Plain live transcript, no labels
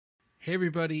Hey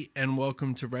everybody, and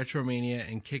welcome to Retromania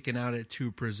and Kicking Out at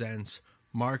 2 presents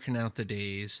Marking Out the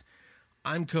Days.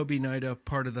 I'm Kobe Nida,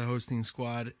 part of the hosting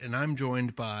squad, and I'm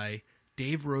joined by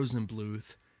Dave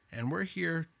Rosenbluth, and we're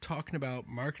here talking about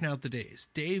Marking Out the Days.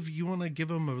 Dave, you want to give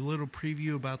them a little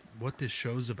preview about what this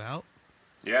show's about?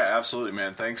 Yeah, absolutely,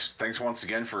 man. Thanks once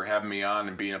again for having me on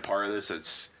and being a part of this.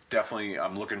 It's definitely,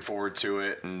 I'm looking forward to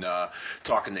it and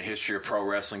talking the history of pro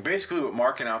wrestling. Basically, what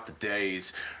Marking Out the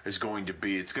Days is going to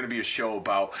be, it's going to be a show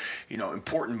about,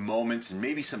 important moments and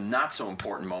maybe some not so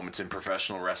important moments in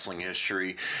professional wrestling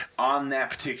history on that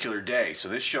particular day. So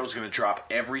this show is going to drop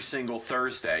every single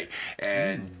Thursday,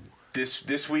 and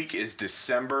This week is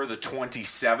December the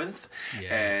 27th, Yes.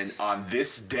 and on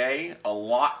this day, a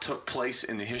lot took place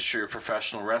in the history of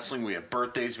professional wrestling. We had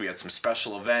birthdays, we had some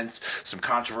special events, some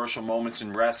controversial moments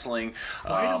in wrestling.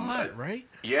 Quite a lot, right?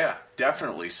 Yeah,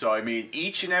 definitely. So,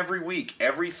 each and every week,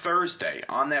 every Thursday,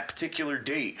 on that particular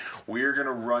date, we're going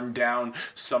to run down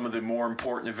some of the more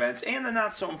important events and the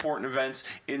not so important events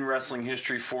in wrestling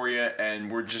history for you, and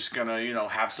we're just going to,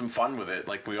 have some fun with it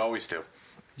like we always do.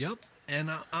 Yep. And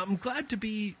I'm glad to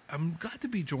be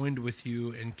joined with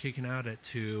you and Kicking Out at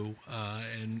 2.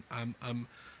 And I'm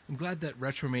glad that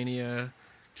Retromania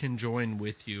can join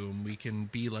with you, and we can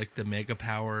be like the mega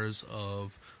powers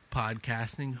of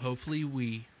podcasting. Hopefully,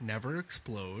 we never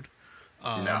explode.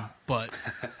 No. But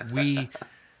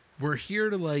we're here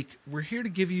to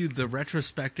give you the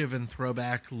retrospective and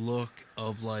throwback look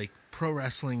of pro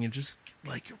wrestling, and just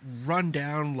run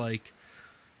down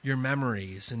your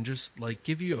memories and just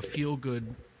give you a feel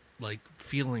good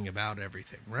feeling about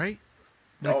everything, right?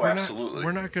 Absolutely.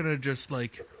 We're not gonna just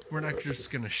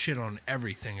gonna shit on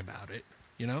everything about it,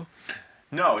 you know?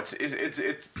 No, it's.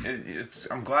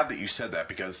 I'm glad that you said that,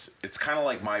 because it's kind of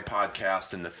like my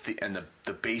podcast, and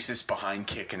the basis behind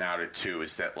Kicking Out at 2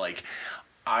 is that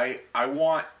I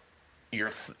want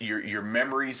your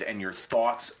memories and your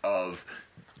thoughts of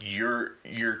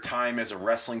your time as a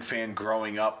wrestling fan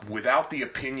growing up, without the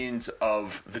opinions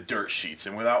of the dirt sheets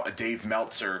and without a Dave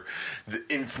Meltzer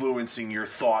influencing your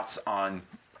thoughts on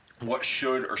what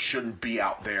should or shouldn't be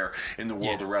out there in the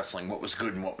world of wrestling, what was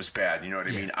good and what was bad. You know what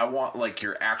I mean? I want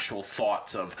your actual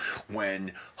thoughts of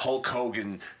when Hulk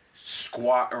Hogan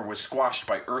was squashed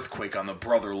by Earthquake on the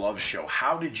Brother Love show.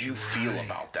 How did you feel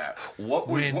about that? What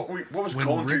was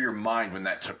going through your mind when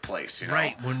that took place? You know?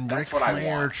 Right, when that's Ric what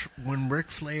Flair, I want. when Ric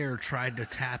Flair tried to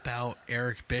tap out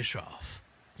Eric Bischoff,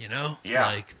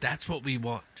 Yeah. That's what we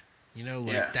want.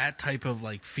 That type of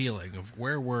feeling of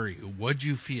where were you? What'd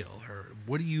you feel? Or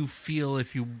what do you feel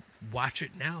if you watch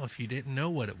it now if you didn't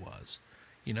know what it was?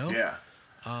 Yeah.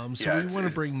 So we want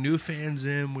to bring new fans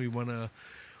in. We want to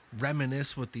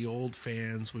reminisce with the old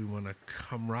fans. We want to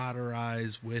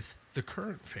camaraderise with the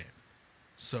current fan.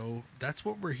 So that's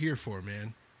what we're here for,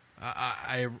 man.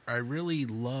 I really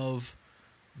love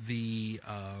the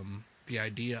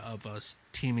idea of us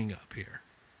teaming up here.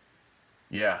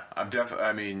 Yeah, I'm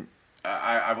definitely.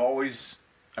 I always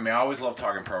love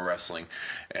talking pro wrestling,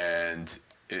 and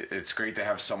it's great to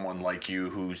have someone like you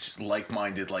who's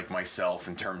like-minded like myself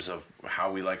in terms of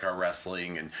how we like our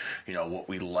wrestling and what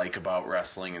we like about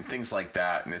wrestling and things like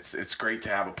that. And it's great to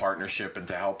have a partnership and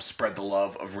to help spread the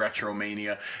love of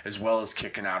Retromania as well as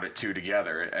Kicking Out at 2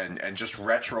 together, and just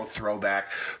retro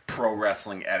throwback pro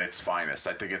wrestling at its finest.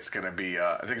 I think it's gonna be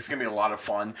a lot of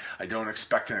fun. I don't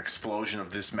expect an explosion of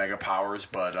this mega powers,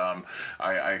 but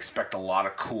I expect a lot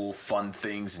of cool, fun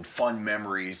things and fun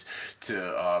memories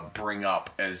to bring up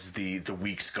as the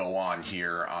weeks go on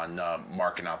here on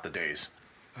Marking Out the Days.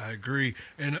 I agree.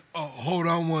 And hold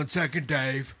on one second,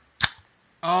 Dave.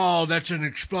 Oh, that's an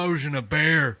explosion of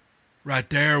beer. Right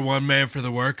there, one man for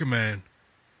the working man.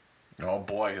 Oh,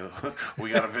 boy. We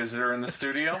got a visitor in the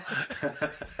studio?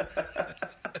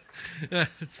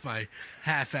 It's my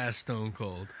half-ass Stone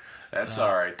Cold. That's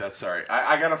all right. That's all right.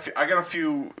 I got a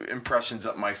few impressions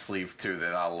up my sleeve too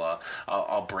that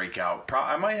I'll break out.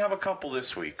 I might have a couple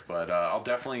this week, but I'll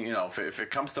definitely, if it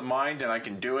comes to mind and I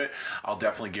can do it, I'll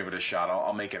definitely give it a shot.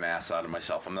 I'll make an ass out of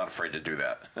myself. I'm not afraid to do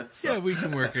that. So. Yeah, we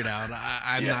can work it out.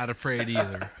 I'm not afraid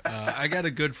either. I got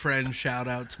a good friend. Shout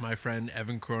out to my friend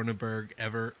Evan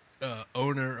Cronenberg,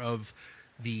 owner of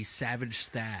the Savage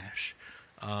Stash,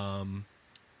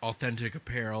 authentic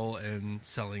apparel and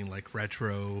selling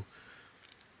retro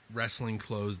wrestling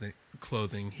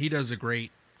clothing. He does a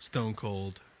great Stone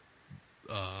Cold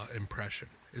impression.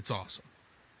 It's awesome.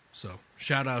 So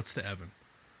shout outs to Evan.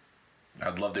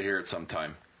 I'd love to hear it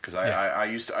sometime. Because I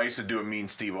used to do a mean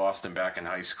Steve Austin back in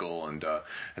high school, and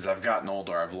as I've gotten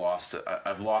older, I've lost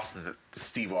the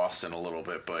Steve Austin a little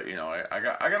bit. But I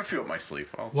got a few up my sleeve.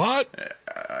 What?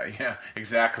 Yeah,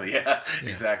 exactly. Yeah,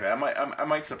 exactly. I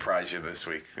might surprise you this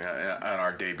week on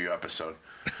our debut episode.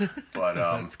 But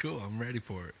that's cool. I'm ready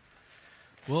for it.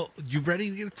 Well, you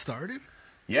ready to get started?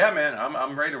 Yeah, man.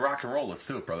 I'm ready to rock and roll. Let's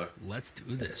do it, brother. Let's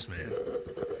do this, man.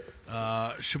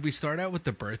 Should we start out with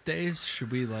the birthdays?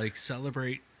 Should we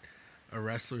celebrate a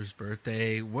wrestler's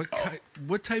birthday? What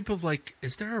type of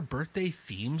is there a birthday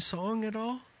theme song at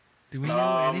all? Do we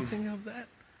know anything of that?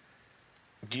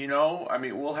 I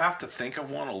mean, we'll have to think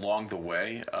of one along the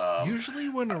way. Usually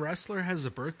when a wrestler has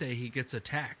a birthday, he gets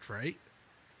attacked, right?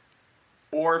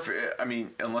 Or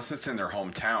unless it's in their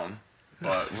hometown.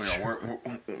 But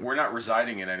we're not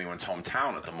residing in anyone's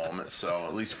hometown at the moment, so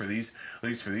at least for these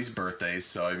birthdays.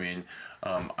 So I mean,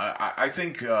 I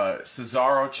think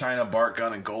Cesaro, Chyna, Bart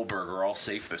Gunn, and Goldberg are all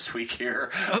safe this week here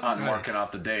on marking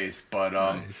out the days. But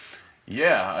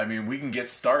yeah, I mean, we can get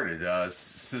started.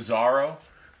 Cesaro,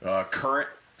 current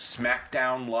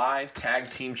SmackDown Live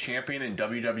Tag Team Champion in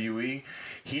WWE.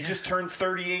 He just turned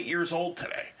 38 years old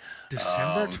today.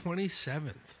 December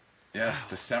 27th. Yes, wow.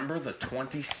 December the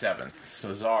 27th,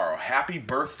 Cesaro. Happy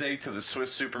birthday to the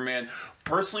Swiss Superman.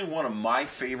 Personally, one of my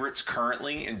favorites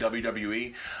currently in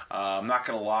WWE. I'm not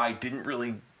going to lie, didn't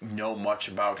really know much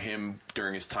about him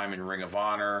during his time in Ring of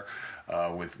Honor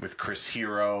with Chris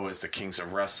Hero as the Kings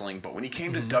of Wrestling. But when he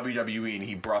came to WWE and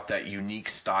he brought that unique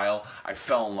style, I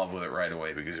fell in love with it right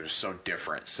away because it was so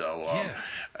different. So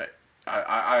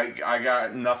I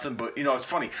got nothing but, it's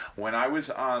funny. When I was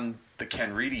on the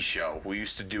Ken Reedy show, we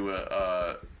used to do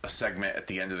a segment at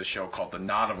the end of the show called the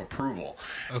Nod of Approval.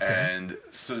 Okay. And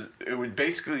so it would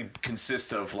basically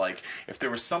consist of if there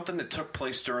was something that took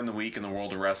place during the week in the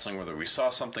world of wrestling, whether we saw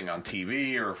something on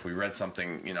TV or if we read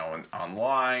something,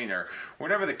 online or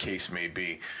whatever the case may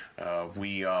be,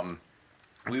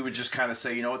 we would just kind of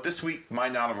say, this week my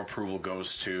nod of approval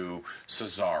goes to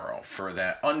Cesaro for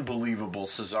that unbelievable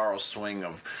Cesaro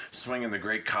swinging the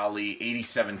Great Khali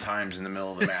 87 times in the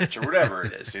middle of the match or whatever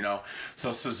it is,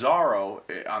 So Cesaro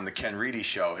on the Ken Reedy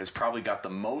show has probably got the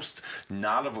most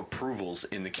nod of approvals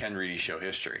in the Ken Reedy show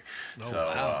history. Oh, so,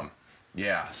 wow.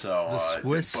 Yeah, so the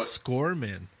Swiss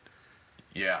scoreman.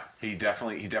 Yeah, he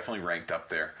definitely ranked up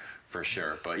there for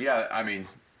sure. But yeah, I mean,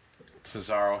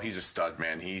 Cesaro, he's a stud,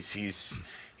 man. He's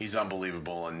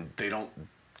unbelievable, and they don't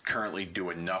currently do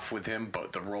enough with him.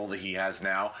 But the role that he has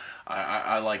now,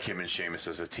 I like him and Sheamus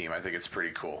as a team. I think it's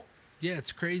pretty cool. Yeah,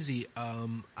 it's crazy.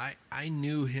 I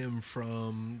knew him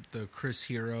from the Chris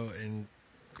Hero and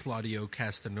Claudio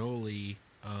Castagnoli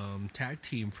tag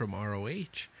team from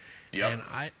ROH. Yep.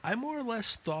 And I more or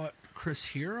less thought Chris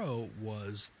Hero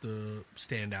was the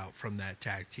standout from that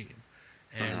tag team.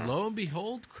 And lo and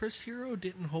behold, Chris Hero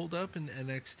didn't hold up in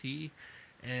NXT,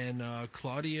 and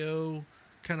Claudio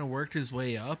kind of worked his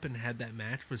way up and had that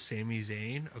match with Sami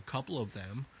Zayn, a couple of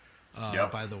them,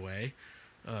 by the way.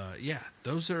 Yeah,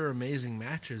 those are amazing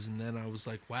matches. And then I was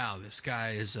like, wow, this guy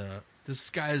is a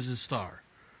star.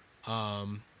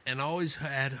 And always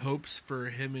had hopes for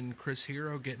him and Chris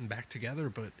Hero getting back together,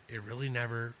 but it really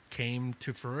never came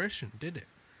to fruition, did it?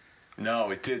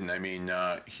 No, it didn't. I mean,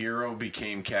 Hero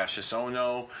became Cassius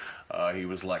Ohno. He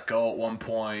was let go at one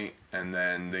point, and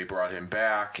then they brought him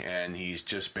back, and he's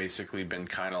just basically been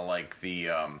kind of like the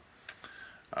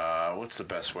what's the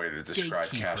best way to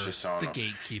describe Cassius Ohno? The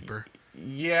gatekeeper.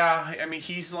 Yeah, I mean,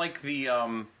 he's like the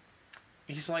I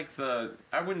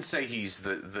wouldn't say he's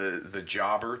the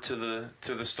jobber to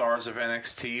the stars of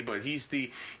NXT, but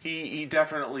he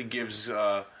definitely gives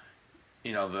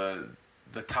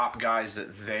the top guys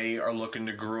that they are looking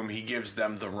to groom, he gives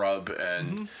them the rub,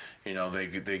 and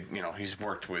they he's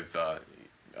worked with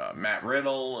Matt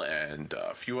Riddle and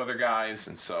a few other guys,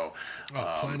 and so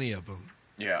plenty of them.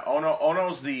 Yeah,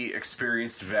 Ono's the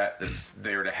experienced vet that's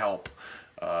there to help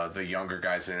the younger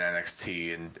guys in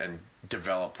NXT and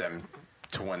develop them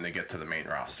to when they get to the main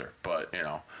roster. But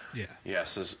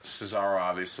Cesaro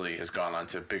obviously has gone on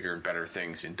to bigger and better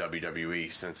things in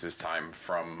WWE since his time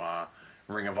from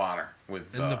Ring of Honor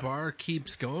with, and the bar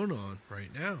keeps going on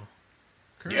right now.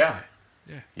 Currently.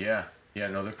 Yeah.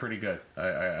 No, they're pretty good.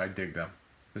 I dig them.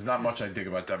 There's not much I dig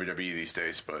about WWE these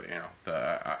days, but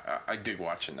I dig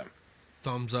watching them.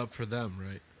 Thumbs up for them,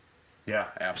 right? Yeah,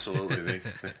 absolutely.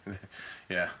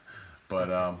 Yeah.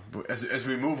 But as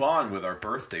we move on with our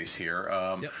birthdays here,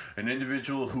 an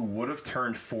individual who would have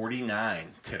turned 49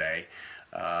 today,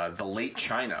 the late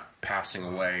Chyna, passing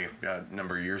away a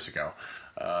number of years ago.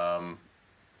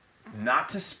 Not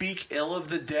to speak ill of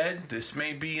the dead, this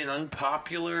may be an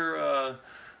unpopular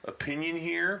opinion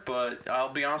here, but I'll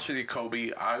be honest with you,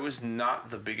 Kobe. I was not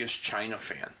the biggest China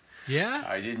fan. Yeah,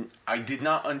 I did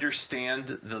not understand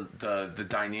the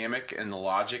dynamic and the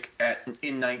logic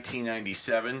in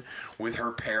 1997 with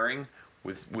her pairing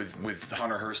with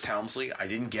Hunter Hearst Helmsley. I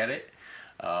didn't get it.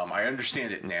 I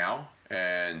understand it now,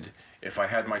 and if I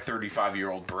had my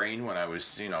 35-year-old brain when I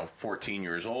was 14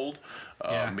 years old,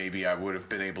 maybe I would have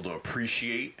been able to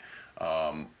appreciate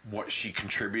what she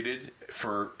contributed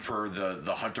for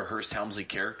the Hunter Hearst Helmsley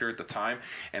character at the time.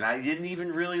 And I didn't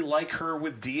even really like her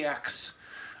with DX.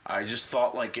 I just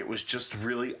thought like it was just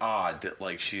really odd that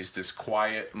like she's this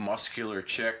quiet, muscular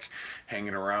chick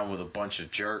hanging around with a bunch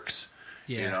of jerks.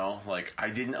 Yeah. Like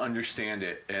I didn't understand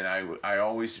it, and I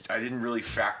didn't really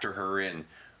factor her in.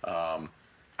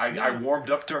 I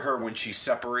warmed up to her when she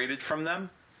separated from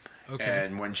them,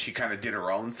 and when she kind of did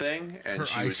her own thing, and her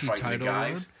she was IC fighting the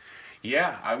guys. Run?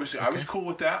 Yeah, I was cool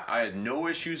with that. I had no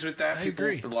issues with that. I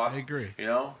agree.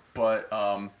 But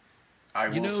I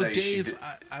will say, Dave,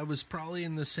 I was probably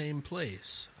in the same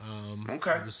place.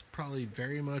 Okay. I was probably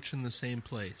very much in the same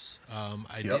place.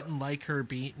 I didn't like her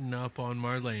beating up on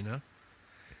Marlena,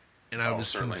 and I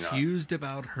was confused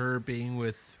about her being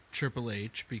with Triple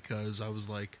H because I was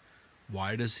like,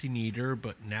 why does he need her?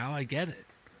 But now I get it.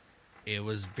 It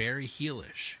was very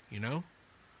heelish,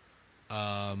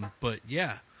 But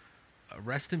yeah,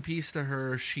 rest in peace to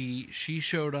her. She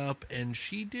showed up and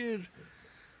she did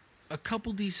a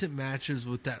couple decent matches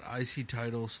with that IC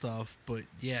title stuff. But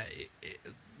yeah,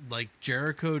 like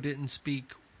Jericho didn't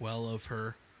speak well of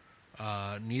her.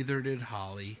 Neither did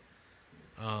Holly.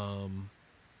 But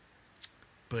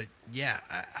yeah,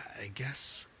 I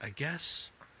guess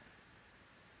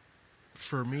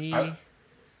for me,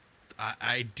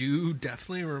 I do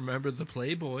definitely remember the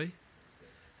Playboy.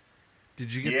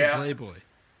 Did you get the Playboy?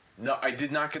 No, I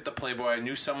did not get the Playboy. I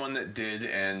knew someone that did,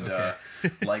 and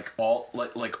like all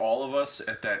of us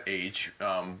at that age,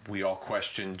 we all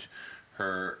questioned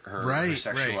her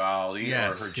sexuality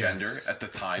or her gender at the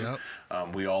time.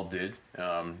 Yep. We all did.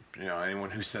 Anyone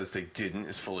who says they didn't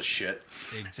is full of shit.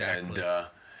 Exactly. And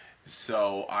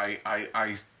so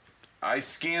I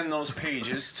scanned those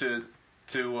pages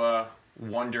to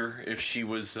wonder if she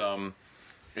was who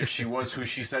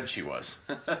she said she was,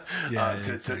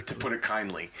 to put it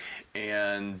kindly.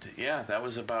 And yeah, that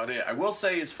was about it. I will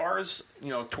say, as far as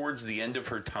towards the end of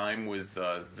her time with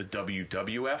the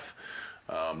WWF,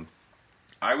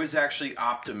 I was actually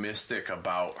optimistic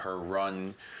about her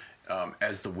run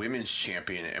as the women's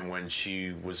champion, and when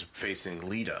she was facing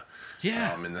Lita,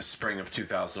 in the spring of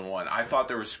 2001, I thought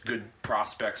there was good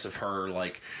prospects of her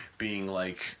like being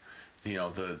like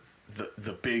the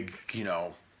big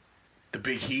the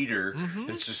big heater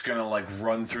that's just gonna like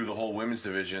run through the whole women's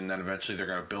division. And then eventually they're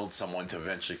gonna build someone to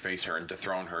eventually face her and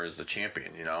dethrone her as the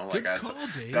champion.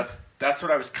 That's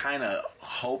what I was kind of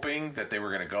hoping that they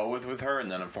were gonna go with her. And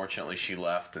then unfortunately she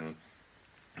left and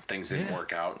things didn't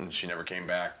work out and she never came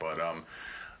back. But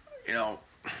no,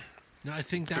 I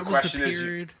think that was the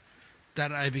period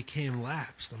that I became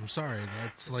lapsed. I'm sorry,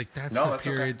 that's the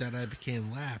period that I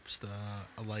became lapsed.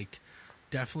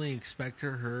 Definitely expected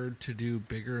her to do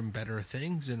bigger and better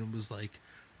things, and it was like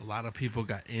a lot of people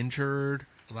got injured,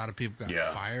 a lot of people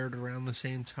got fired around the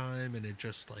same time, and it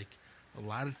just like a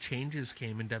lot of changes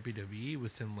came in WWE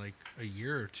within like a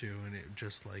year or two, and it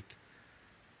just like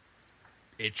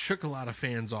it shook a lot of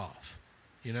fans off,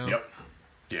 Yep.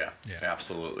 Yeah.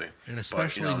 Absolutely. And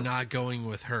especially not going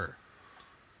with her.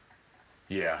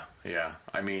 Yeah.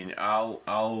 I mean, I'll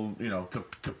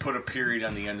to put a period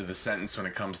on the end of the sentence when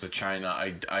it comes to China,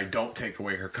 I don't take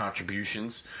away her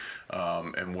contributions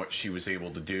and what she was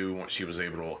able to do, what she was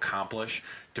able to accomplish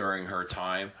during her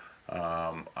time.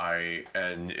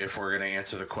 And if we're going to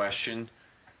answer the question,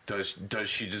 does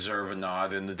she deserve a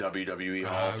nod in the WWE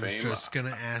Hall of Fame? I was just going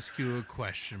to ask you a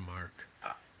question mark.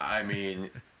 I mean,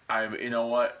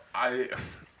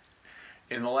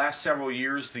 in the last several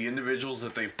years, the individuals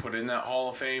that they've put in that Hall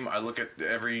of Fame, I look at the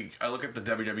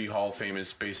WWE Hall of Fame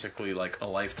as basically like a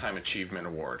lifetime achievement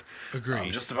award.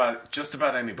 Agreed. Just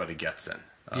about anybody gets in.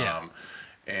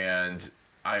 And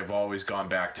I've always gone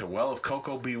back to, well, if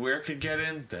Coco Beware could get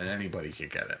in, then anybody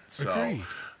could get in. So, Agreed.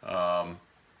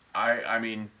 I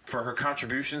mean, for her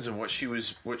contributions and what she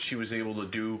was able to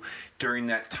do during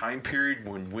that time period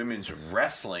when women's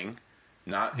wrestling,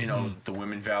 not the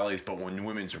women valleys, but when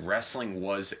women's wrestling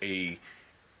wasn't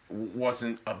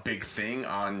a big thing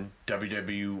on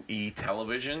WWE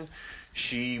television,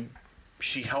 she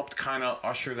helped kind of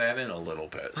usher that in a little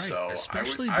bit. Right. So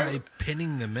especially by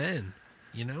pinning the men,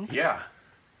 Yeah.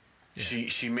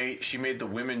 She made the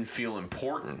women feel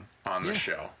important on the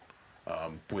show.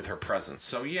 with her presence.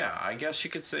 So yeah, I guess you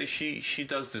could say she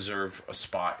does deserve a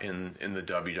spot in the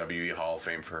WWE Hall of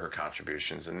Fame for her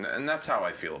contributions, and that's how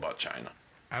I feel about Chyna.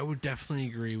 I would definitely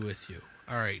agree with you.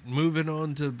 All right, moving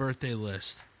on to the birthday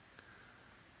list.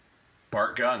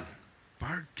 Bart Gunn.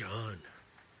 Bart Gunn.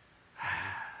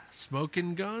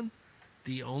 Smoking Gun?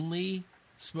 The only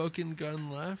smoking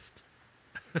gun left?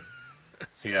 As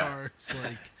far as,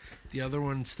 like, the other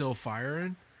one's still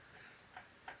firing?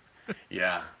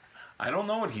 Yeah. I don't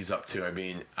know what he's up to. I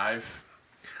mean, I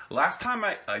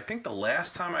think the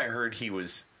last time I heard he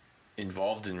was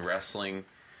involved in wrestling,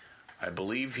 I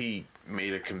believe he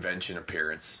made a convention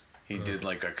appearance. He did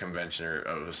like a convention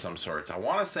of some sorts. I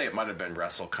want to say it might have been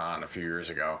WrestleCon a few years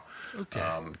ago,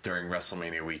 during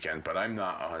WrestleMania weekend, but I'm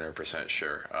not 100%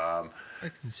 sure. I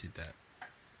can see that.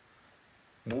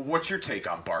 What's your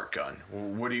take on Bart Gunn?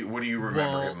 What do you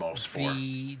remember him most for?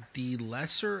 The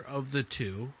lesser of the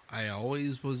two. I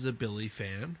always was a Billy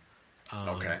fan.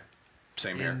 Okay,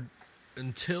 same here.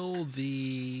 Until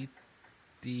the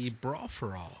Brawl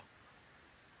for All.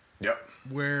 Yep.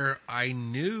 Where I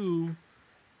knew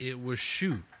it was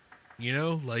shoot. You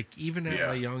know, like even at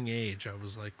my young age, I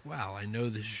was like, wow, I know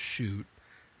this is shoot.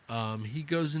 He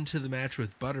goes into the match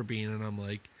with Butterbean, and I'm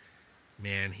like,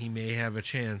 man, he may have a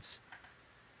chance.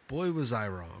 Boy, was I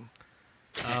wrong.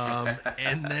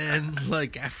 And then,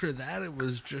 like, after that, it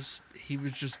was just, he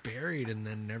was just buried and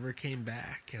then never came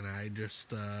back. And I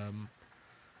just,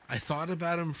 I thought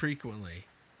about him frequently.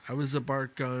 I was a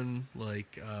Bart Gunn,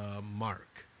 like,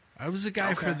 mark. I was a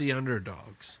guy for the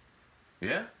underdogs.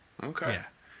 Yeah? Okay. Yeah.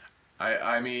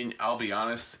 I mean, I'll be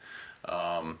honest,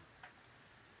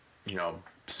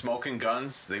 Smoking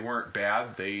Guns, they weren't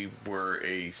bad. They were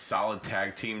a solid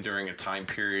tag team during a time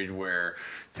period where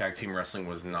tag team wrestling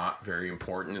was not very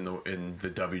important in the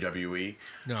WWE.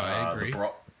 No, I agree.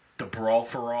 The Brawl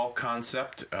for All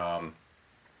concept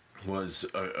was,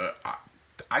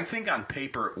 I think on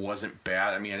paper it wasn't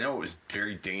bad. I mean, I know it was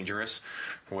very dangerous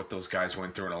for what those guys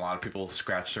went through, and a lot of people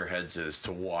scratched their heads as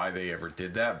to why they ever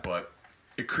did that, but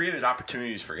it created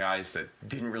opportunities for guys that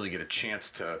didn't really get a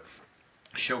chance to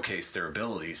showcase their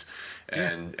abilities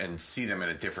and see them in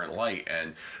a different light.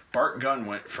 And Bart Gunn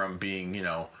went from being,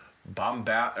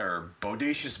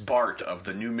 Bodacious Bart of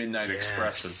the New Midnight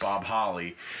Express with Bob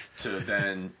Holly to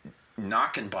then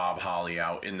knocking Bob Holly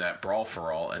out in that Brawl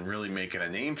for All and really making a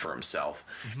name for himself.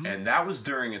 Mm-hmm. And that was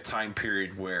during a time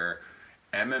period where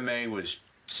MMA was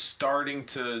starting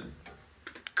to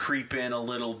creep in a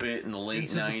little bit in the late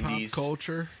into 90s. The pop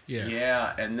culture.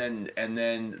 Yeah, and then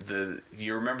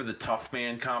you remember the Tough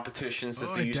Man competitions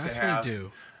that they used to have? I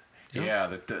do. Yep. Yeah,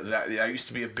 that used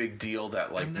to be a big deal,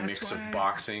 that like mix of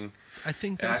boxing. I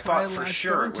think and that's I why thought for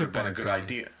sure it would have been a good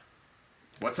idea.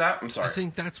 What's that? I'm sorry. I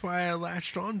think that's why I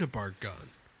latched on to Bart Gunn.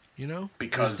 You know?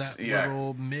 Because that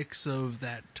little mix of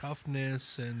that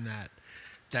toughness and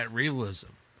that realism.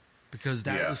 Because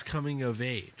that was coming of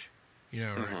age.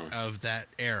 Of that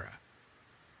era.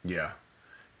 Yeah.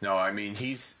 No, I mean,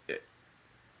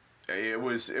 it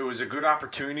was a good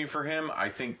opportunity for him. I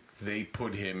think they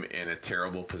put him in a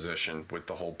terrible position with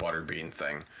the whole Butterbean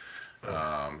thing.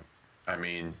 I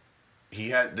mean, he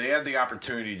had an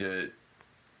opportunity to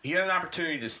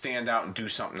stand out and do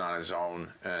something on his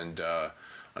own, and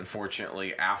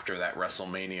unfortunately, after that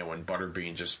WrestleMania, when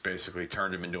Butterbean just basically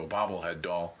turned him into a bobblehead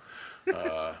doll,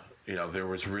 there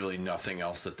was really nothing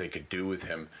else that they could do with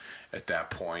him at that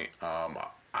point.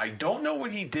 I don't know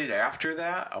what he did after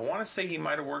that. I want to say he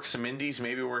might have worked some indies,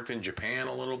 maybe worked in Japan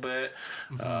a little bit.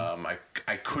 Mm-hmm.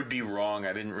 I could be wrong.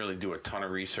 I didn't really do a ton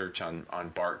of research on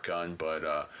Bart Gunn,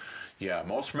 but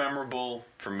most memorable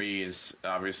for me is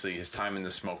obviously his time in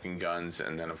the Smoking Guns,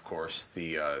 and then of course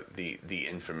the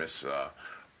infamous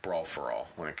Brawl for All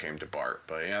when it came to Bart.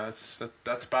 But yeah,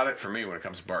 that's about it for me when it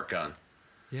comes to Bart Gunn.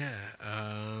 Yeah.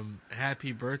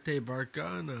 Happy birthday, Bart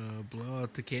Gunn. Blow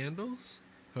out the candles.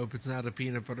 Hope it's not a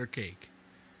peanut butter cake.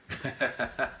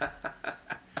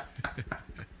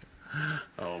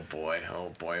 Oh boy.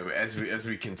 As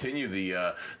we continue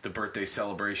the birthday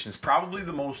celebrations, probably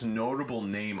the most notable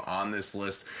name on this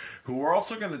list, who we're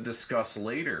also going to discuss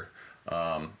later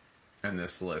in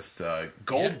this list,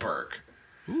 Goldberg.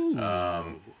 Yeah.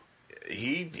 Ooh.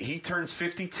 He turns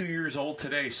 52 years old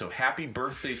today, so happy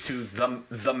birthday to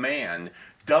the man,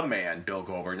 Bill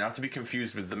Goldberg, not to be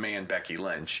confused with the man, Becky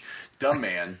Lynch. The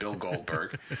man, Bill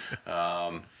Goldberg.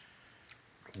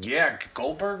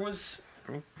 Goldberg was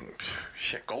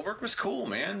cool,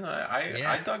 man.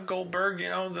 I dug Goldberg,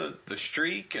 the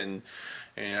streak, and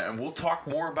we'll talk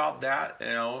more about that.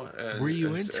 Were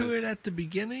you into it at the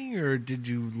beginning, or did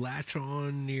you latch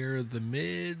on near the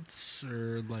mids,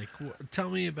 or like?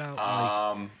 Tell me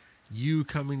about you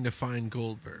coming to find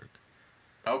Goldberg.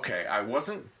 Okay, I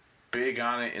wasn't big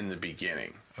on it in the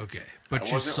beginning. Okay,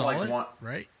 but you saw it,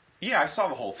 right? Yeah, I saw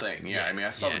the whole thing. Yeah, I mean,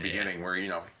 I saw the yeah. beginning where,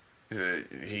 he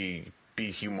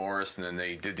beat Hugh Morris, and then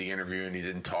they did the interview, and he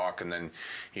didn't talk, and then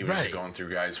he was going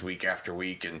through guys week after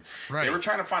week, and they were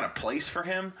trying to find a place for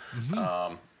him,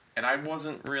 and I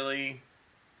wasn't really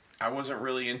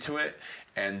into it.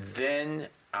 And then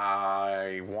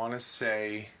I want to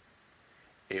say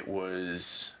it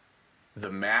was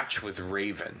the match with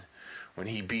Raven when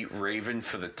he beat Raven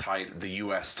for the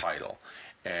U.S. title.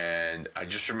 And I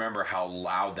just remember how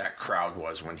loud that crowd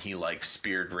was when he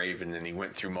speared Raven, and he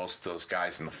went through most of those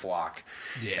guys in the flock.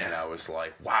 Yeah. And I was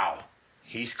like, wow,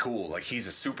 he's cool. He's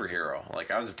a superhero.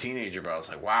 I was a teenager, but I was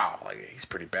like, wow, he's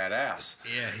pretty badass.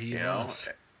 Yeah, he was.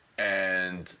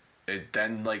 And it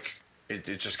then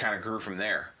it just kind of grew from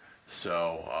there.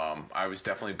 So I was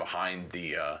definitely behind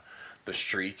the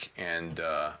streak, and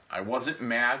I wasn't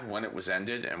mad when it was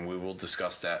ended, and we will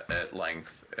discuss that at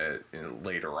length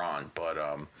later on. But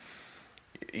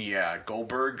yeah,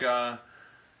 Goldberg.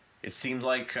 It seemed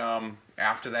like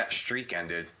after that streak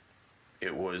ended,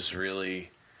 it was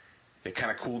really they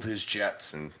kind of cooled his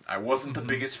jets, and I wasn't the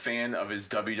biggest fan of his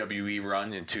WWE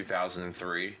run in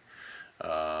 2003.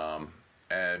 But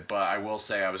I will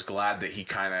say I was glad that he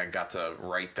kind of got to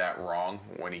right that wrong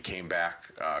when he came back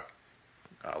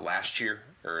last year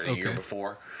or the year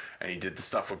before, and he did the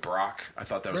stuff with Brock. I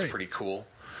thought that was pretty cool,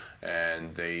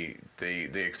 and they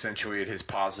accentuated his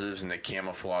positives and they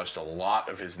camouflaged a lot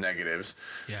of his negatives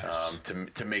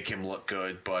to make him look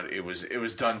good. But it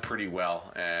was done pretty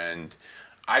well, and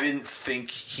I didn't think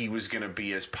he was going to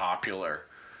be as popular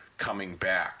coming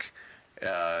back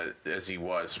as he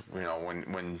was,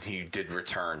 when he did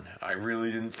return. I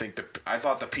really didn't think I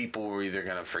thought the people were either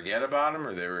going to forget about him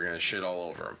or they were going to shit all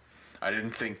over him. I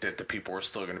didn't think that the people were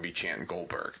still going to be chanting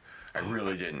Goldberg. I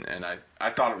really didn't, and I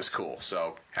thought it was cool.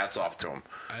 So hats off to him.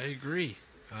 I agree.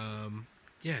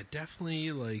 Yeah,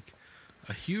 definitely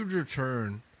a huge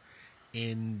return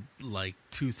in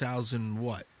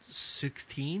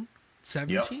 2016,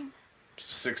 17. Yep.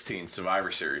 16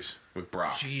 Survivor Series with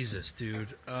Brock. Jesus, dude.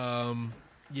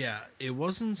 Yeah, it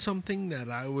wasn't something that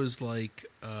I was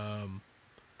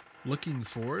looking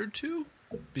forward to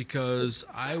because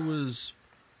I was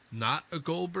not a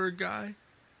Goldberg guy.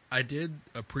 I did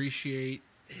appreciate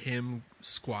him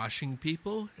squashing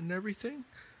people and everything.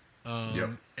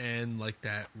 And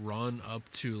that run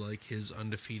up to his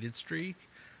undefeated streak.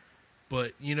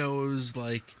 But, it was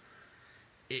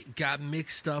it got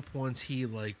mixed up once he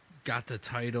got the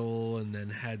title and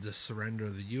then had to surrender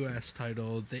the U.S.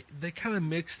 title. They kind of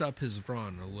mixed up his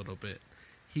run a little bit.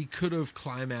 He could have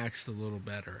climaxed a little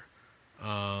better.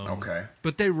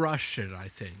 But they rushed it, I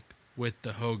think, with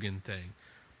the Hogan thing.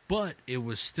 But it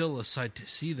was still a sight to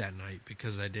see that night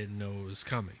because I didn't know it was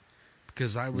coming.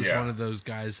 Because I was one of those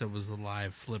guys that was a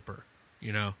live flipper,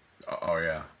 Oh,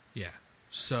 yeah. Yeah.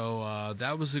 So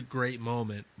that was a great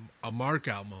moment, a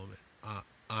mark-out moment,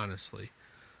 honestly.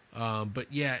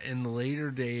 But yeah, in the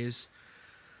later days,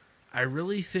 I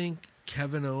really think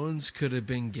Kevin Owens could have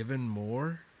been given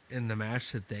more in the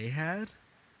match that they had.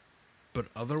 But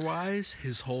otherwise,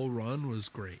 his whole run was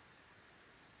great.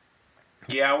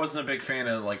 Yeah, I wasn't a big fan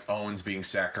of Owens being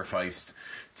sacrificed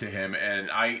to him, and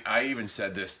I even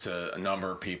said this to a number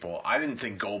of people. I didn't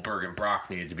think Goldberg and Brock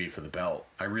needed to be for the belt.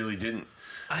 I really didn't.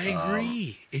 I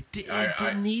agree. It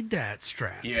didn't need that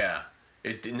strap. Yeah.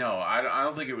 I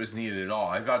don't think it was needed at all.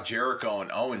 I thought Jericho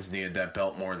and Owens needed that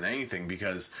belt more than anything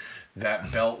because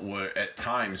that belt at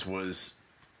times was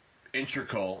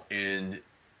integral in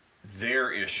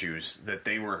their issues that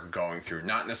they were going through.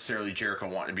 Not necessarily Jericho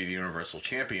wanting to be the Universal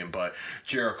Champion, but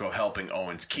Jericho helping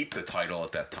Owens keep the title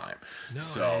at that time. No,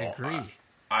 so, I agree.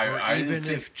 Even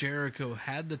if Jericho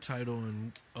had the title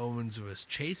and Owens was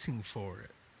chasing for it.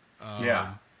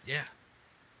 Yeah.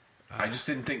 I just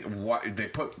didn't think they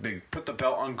put the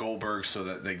belt on Goldberg so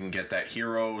that they can get that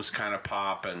Heroes kind of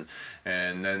pop, and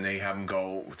then they have him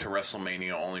go to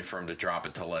WrestleMania only for him to drop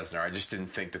it to Lesnar. I just didn't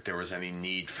think that there was any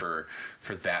need for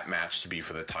that match to be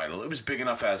for the title. It was big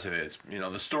enough as it is.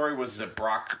 The story was that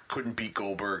Brock couldn't beat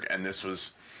Goldberg, and this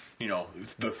was,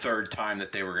 the third time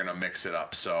that they were going to mix it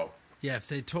up. So yeah, if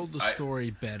they told the story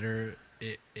better,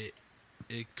 it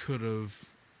could have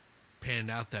panned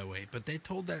out that way, but they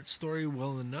told that story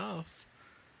well enough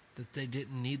that they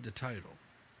didn't need the title.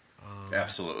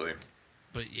 Absolutely.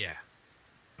 But yeah,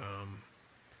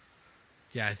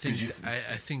 I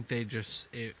think they just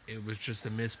it was just a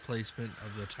misplacement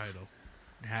of the title.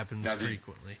 It happens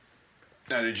frequently.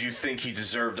 Now, did you think he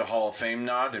deserved a Hall of Fame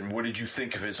nod? And what did you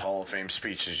think of his Hall of Fame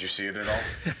speech? Did you see it at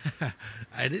all?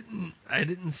 I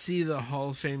didn't see the Hall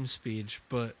of Fame speech,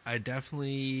 but I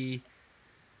definitely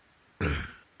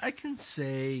I can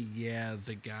say, yeah,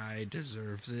 the guy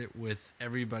deserves it with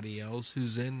everybody else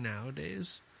who's in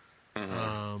nowadays.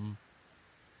 Mm-hmm.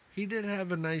 He did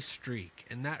have a nice streak,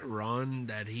 and that run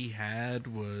that he had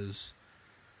was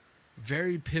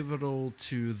very pivotal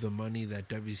to the money that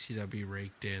WCW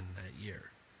raked in that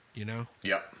year, you know?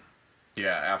 Yep.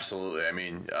 Yeah, absolutely. I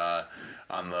mean,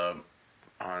 on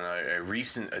a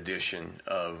recent edition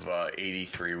of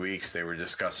 83 Weeks, they were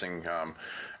discussing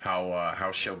how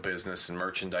house show business and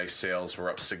merchandise sales were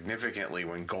up significantly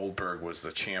when Goldberg was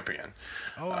the champion.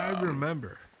 Oh, I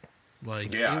remember.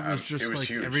 Like, yeah, it was just it was like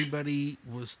huge. Everybody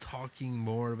was talking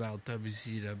more about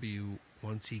WCW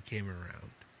once he came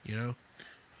around, you know?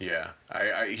 Yeah,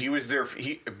 he was their.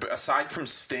 Aside from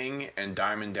Sting and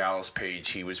Diamond Dallas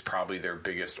Page, he was probably their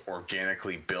biggest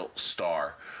organically built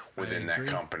star within that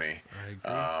company. I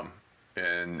agree.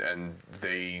 And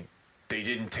they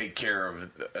didn't take care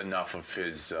of enough of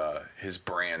his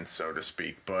brand, so to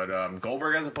speak. But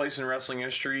Goldberg has a place in wrestling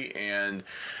history, and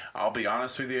I'll be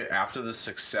honest with you, after the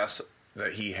success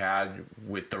that he had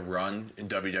with the run in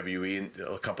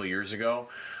WWE a couple of years ago,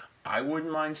 I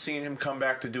wouldn't mind seeing him come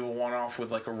back to do a one-off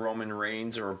with like a Roman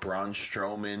Reigns or a Braun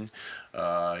Strowman,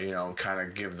 kind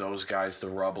of give those guys the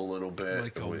rub a little bit.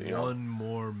 Like one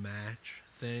more match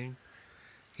thing.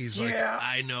 He's like,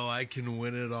 I know I can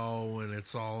win it all when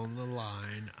it's all on the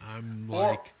line. I'm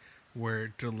like where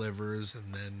it delivers,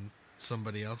 and then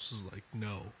somebody else is like,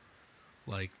 no.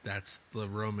 Like, that's the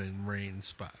Roman Reigns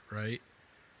spot, right?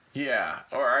 Yeah,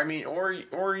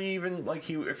 or even like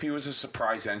if he was a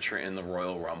surprise entrant in the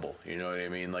Royal Rumble, you know what I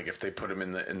mean? Like if they put him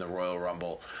in the Royal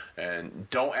Rumble, and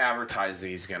don't advertise that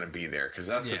he's going to be there, because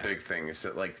that's the big thing. Is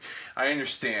that like I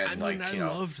understand? I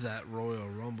loved that Royal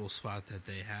Rumble spot that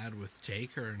they had with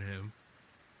Taker and him.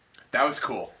 That was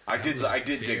cool. I did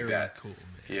dig that. Cool, man.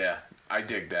 Yeah, I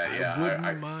dig that. Yeah, I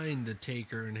wouldn't mind the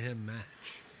Taker and him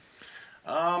match.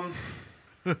 I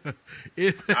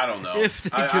don't know.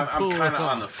 I'm kind of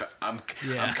on I'm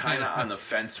kind of on the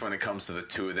fence when it comes to the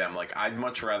two of them. Like, I'd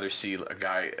much rather see a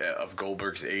guy of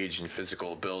Goldberg's age and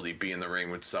physical ability be in the ring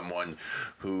with someone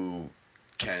who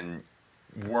can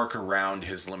work around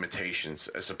his limitations,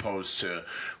 as opposed to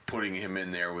putting him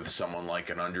in there with someone like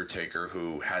an Undertaker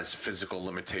who has physical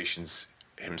limitations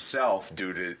himself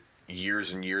due to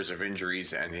years and years of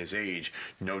injuries and his age.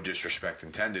 No disrespect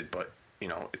intended, but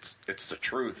it's the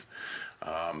truth.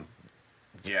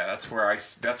 That's where I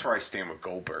stand with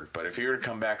Goldberg. But if he were to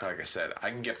come back, like I said,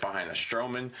 I can get behind a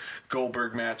Strowman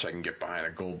Goldberg match. I can get behind a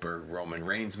Goldberg Roman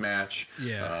Reigns match.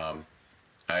 Yeah.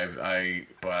 But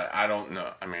I don't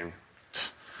know. I mean,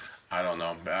 I don't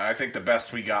know. I think the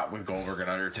best we got with Goldberg and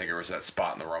Undertaker was that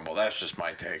spot in the Rumble. That's just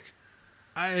my take.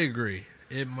 I agree.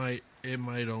 It might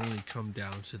only come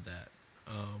down to that.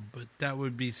 But that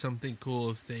would be something cool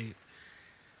if they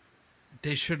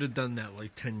should have done that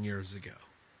like 10 years ago.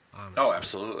 Honestly. Oh,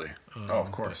 absolutely.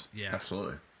 Of course. Yeah.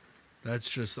 Absolutely. That's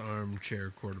just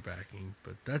armchair quarterbacking,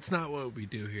 but that's not what we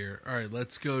do here. All right,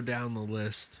 let's go down the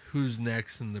list. Who's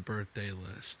next in the birthday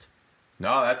list?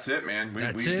 No, that's it, man.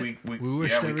 That's it? We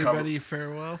wish everybody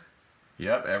farewell?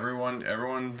 Yep, everyone,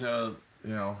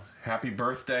 happy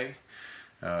birthday.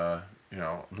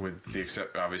 With the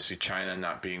except obviously China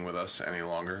not being with us any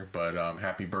longer, but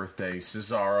happy birthday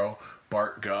Cesaro,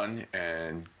 Bart Gunn,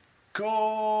 and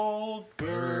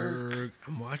Goldberg.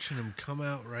 I'm watching him come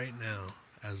out right now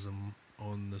as I'm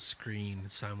on the screen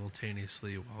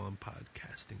simultaneously while I'm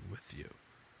podcasting with you.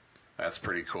 That's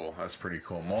pretty cool.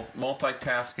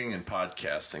 Multitasking and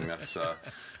podcasting. That's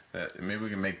maybe we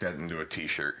can make that into a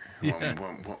T-shirt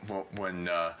when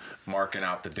marking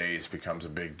out the days becomes a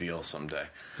big deal someday.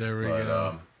 There we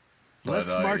go.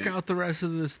 Let's mark out the rest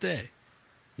of this day.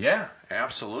 Yeah,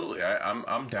 absolutely.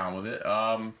 I'm down with it.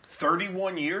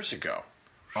 31 years ago,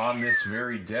 on this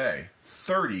very day,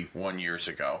 31 years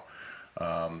ago,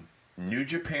 New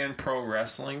Japan Pro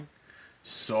Wrestling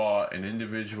saw an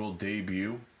individual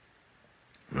debut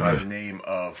by the name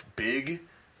of Big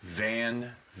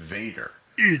Van Vader.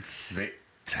 It's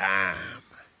time.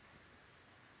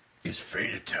 It's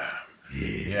Vader time.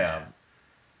 Yeah.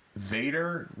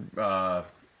 Vader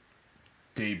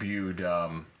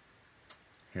debuted.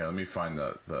 Here, let me find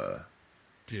the.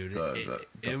 Dude,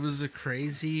 it was a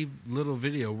crazy little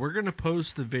video. We're gonna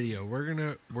post the video. We're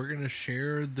gonna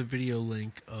share the video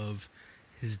link of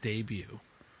his debut,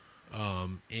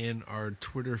 in our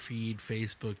Twitter feed,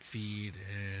 Facebook feed,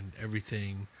 and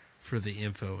everything for the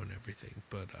info and everything.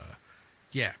 But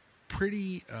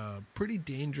pretty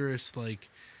dangerous. Like,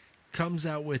 comes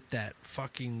out with that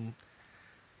fucking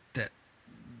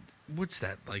what's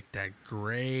that, like that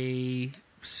gray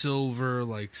silver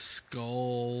like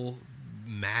skull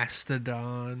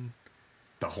mastodon.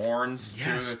 The horns too.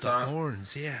 Yes, That's the on.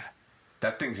 horns. Yeah,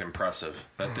 That thing's impressive.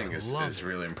 That thing is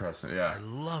really impressive. Yeah, I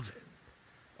love it.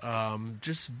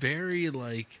 Just very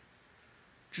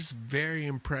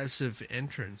impressive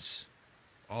entrance.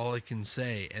 All I can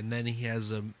say. And then he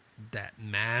has that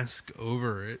mask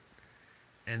over it,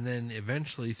 and then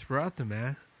eventually throughout the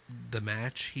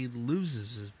match he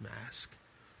loses his mask,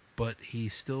 but he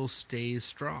still stays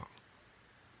strong.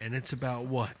 And it's about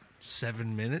what,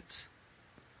 7 minutes?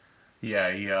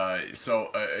 Yeah,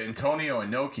 so Antonio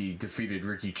Inoki defeated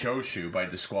Riki Choshu by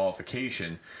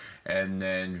disqualification, and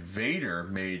then Vader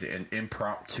made an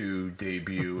impromptu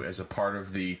debut as a part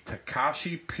of the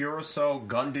Takashi Puroso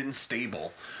Gundam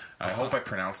stable. I hope I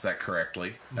pronounced that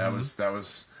correctly.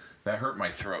 That hurt my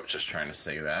throat just trying to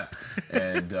say that.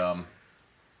 And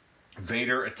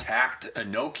Vader attacked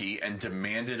Inoki and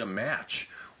demanded a match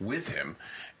with him,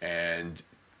 and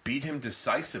beat him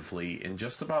decisively in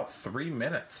just about 3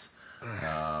 minutes.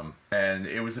 And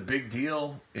it was a big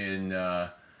deal in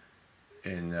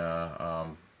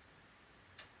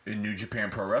New Japan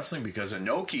Pro Wrestling because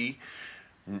Inoki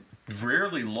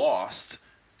rarely lost,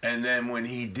 and then when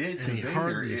he did to he Vader,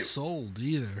 hardly sold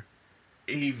either.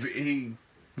 He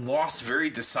lost very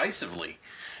decisively,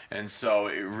 and so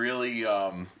it really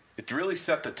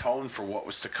set the tone for what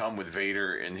was to come with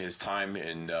Vader in his time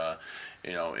in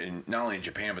in not only in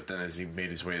Japan but then as he made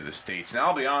his way to the States. Now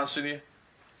I'll be honest with you.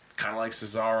 Kind of like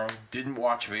Cesaro, didn't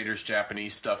watch Vader's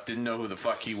Japanese stuff, didn't know who the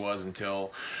fuck he was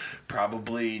until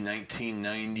probably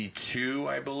 1992,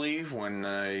 I believe, when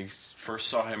I first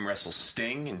saw him wrestle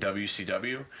Sting in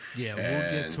WCW. Yeah,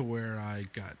 we'll get to where I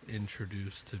got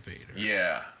introduced to Vader.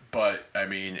 Yeah, but, I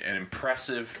mean, an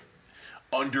impressive,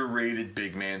 underrated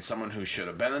big man, someone who should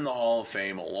have been in the Hall of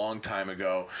Fame a long time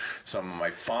ago. Some of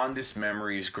my fondest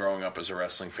memories growing up as a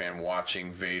wrestling fan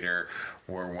watching Vader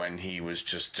were when he was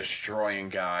just destroying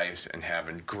guys and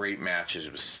having great matches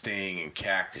with Sting and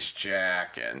Cactus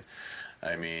Jack. And,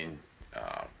 I mean,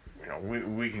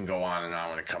 we can go on and on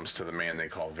when it comes to the man they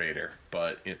call Vader.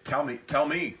 But tell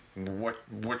me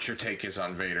what your take is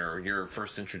on Vader, or your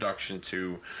first introduction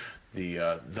to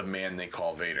the man they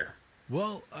call Vader.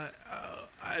 Well,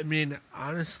 I mean,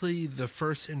 honestly, the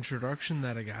first introduction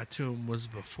that I got to him was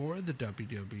before the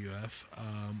WWF.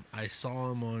 I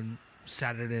saw him on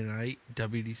Saturday night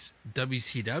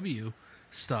WCW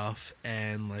stuff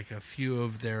and like a few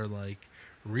of their like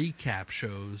recap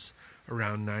shows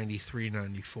around 93,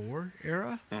 94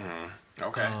 era. Mm-hmm.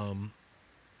 Okay.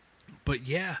 But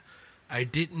yeah, I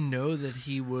didn't know that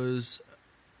he was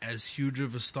as huge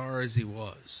of a star as he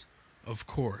was. Of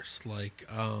course, like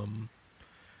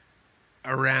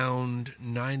around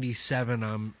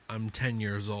 97 I'm 10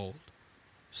 years old.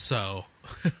 So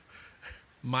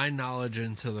my knowledge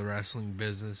into the wrestling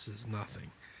business is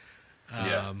nothing.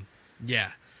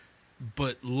 Yeah.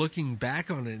 But looking back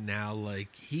on it now,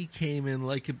 like, he came in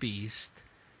like a beast.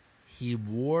 He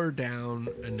wore down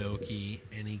Inoki,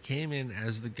 and he came in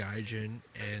as the Gaijin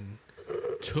and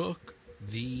took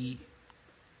the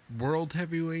World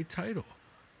Heavyweight title,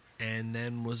 and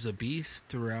then was a beast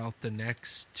throughout the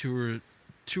next two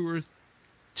or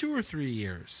 3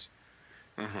 years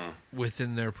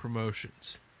within their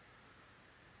promotions.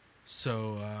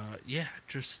 So yeah,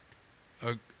 just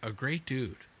a great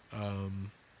dude.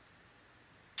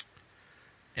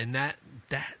 And that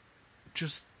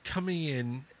just coming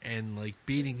in and like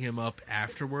beating him up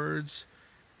afterwards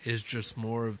is just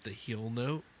more of the heel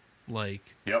note.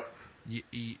 Like, yep,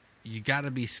 you got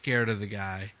to be scared of the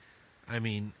guy. I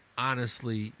mean,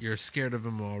 honestly, you're scared of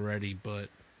him already, but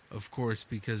of course,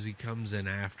 because he comes in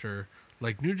after.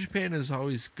 Like, New Japan is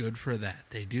always good for that.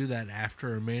 They do that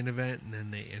after a main event, and then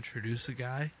they introduce a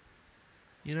guy.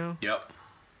 You know? Yep.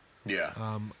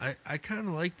 Yeah. I kind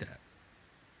of like that.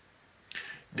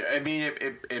 I mean,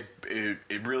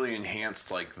 it really enhanced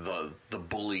like the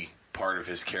bully part of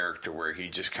his character, where he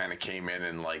just kind of came in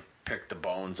and like picked the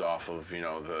bones off of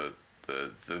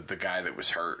the guy that was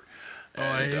hurt. And,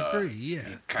 I agree. Yeah,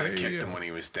 kind of kicked him when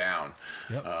he was down.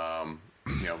 Yep.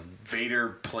 Vader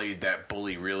played that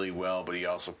bully really well, but he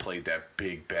also played that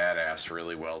big badass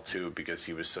really well too, because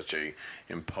he was such a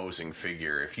imposing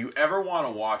figure. If you ever want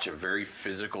to watch a very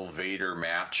physical Vader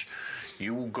match,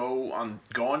 you will go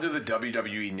onto the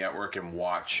WWE Network and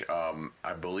watch.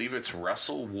 I believe it's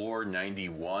Wrestle War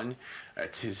 91. I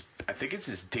think it's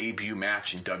his debut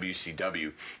match in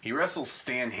WCW. He wrestles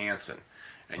Stan Hansen,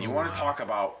 and you want to talk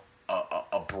about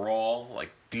a brawl.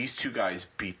 Like, these two guys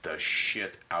beat the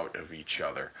shit out of each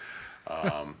other.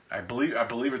 I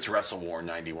believe it's Wrestle War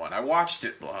 91. I watched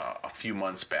it a few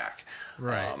months back.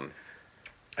 Right.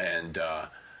 And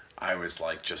I was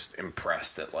like just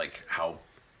impressed at like how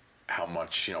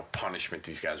much, you know, punishment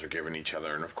these guys were giving each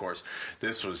other. And of course,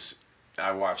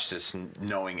 I watched this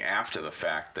knowing after the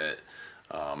fact that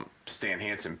Stan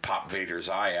Hansen popped Vader's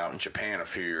eye out in Japan a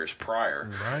few years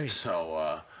prior. Right.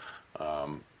 So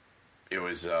it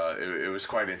was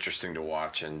quite interesting to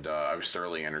watch, and I was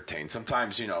thoroughly entertained.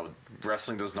 Sometimes, you know,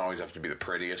 wrestling doesn't always have to be the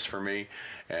prettiest for me,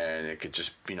 and it could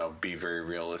just, you know, be very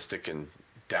realistic and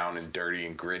down and dirty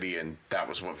and gritty, and that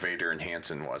was what Vader and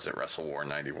Hansen was at Wrestle War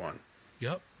 91.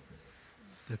 Yep.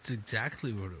 That's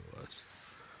exactly what it was.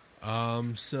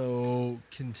 So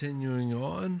continuing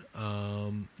on,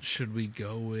 should we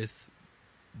go with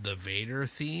the Vader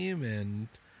theme and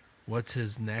what's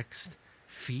his next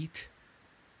feat?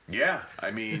 Yeah,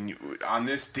 I mean, on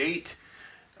this date,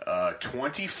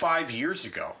 25 years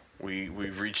ago,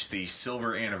 we've reached the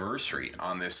silver anniversary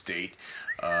on this date.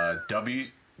 WCW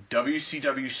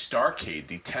Starrcade,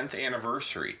 the 10th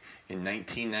anniversary in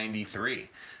 1993.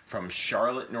 From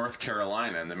Charlotte, North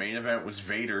Carolina. And the main event was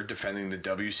Vader defending the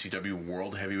WCW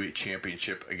World Heavyweight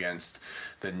Championship against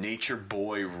the Nature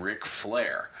Boy Ric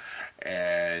Flair.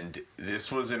 And this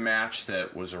was a match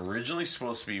that was originally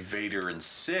supposed to be Vader and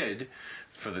Sid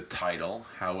for the title.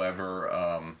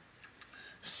 However,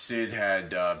 Sid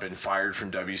had been fired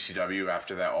from WCW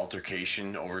after that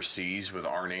altercation overseas with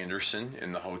Arn Anderson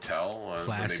in the hotel.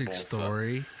 Classic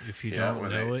story. If you don't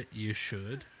know it, you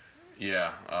should.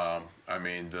 Yeah, I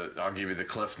mean, I'll give you the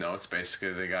cliff notes.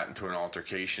 Basically, they got into an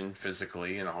altercation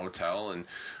physically in a hotel, and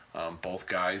both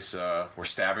guys were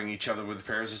stabbing each other with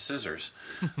pairs of scissors.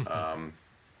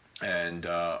 And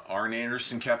Arn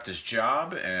Anderson kept his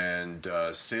job, and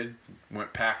Sid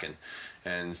went packing.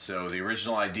 And so the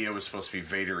original idea was supposed to be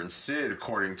Vader and Sid,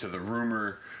 according to the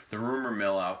rumor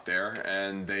mill out there,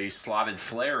 and they slotted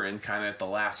Flair in kind of at the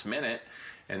last minute.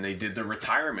 And they did the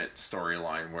retirement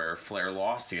storyline where Flair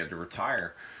lost. He had to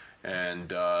retire.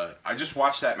 And I just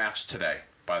watched that match today,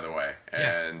 by the way.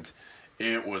 Yeah. And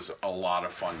it was a lot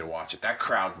of fun to watch it. That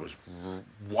crowd was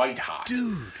white hot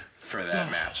for that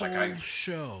match. The whole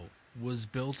show was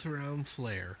built around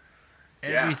Flair.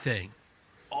 Yeah. Everything.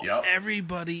 Yep.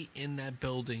 Everybody in that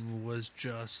building was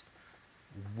just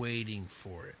waiting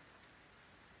for it.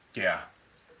 Yeah.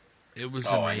 It was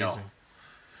amazing. I know.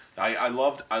 I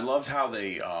loved how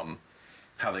they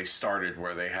started,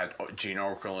 where they had Gene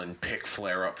Okerlund pick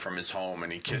Flair up from his home,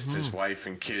 and he kissed his wife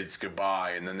and kids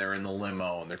goodbye, and then they're in the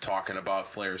limo and they're talking about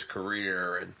Flair's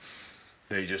career, and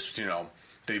they just, you know,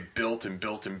 they built and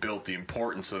built and built the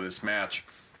importance of this match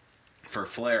for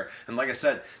Flair. And like I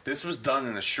said, this was done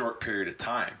in a short period of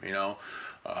time. You know,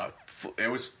 I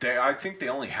think they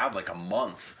only had like a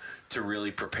month to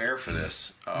really prepare for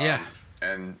this.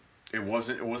 And it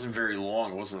wasn't very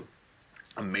long. It wasn't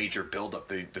a major buildup.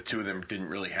 The two of them didn't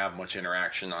really have much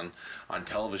interaction on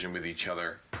television with each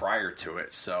other prior to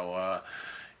it. So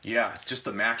just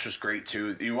the match was great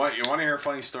too. You want to hear a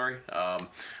funny story?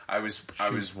 I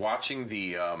was watching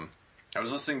I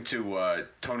was listening to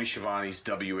Tony Schiavone's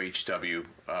WHW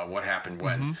What Happened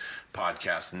When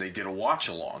podcast, and they did a watch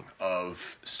along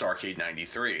of Starrcade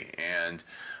 '93, and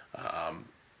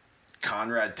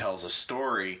Conrad tells a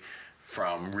story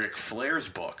from Ric Flair's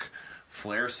book.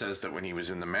 Flair says that when he was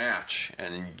in the match,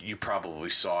 and you probably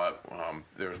saw it,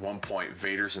 there was one point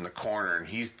Vader's in the corner, and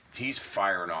he's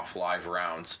firing off live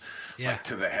rounds like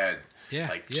to the head. Yeah,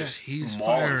 like just he's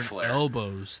mauling firing Flair.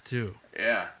 elbows too.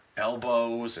 Yeah,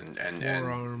 elbows and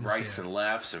Forearms, rights and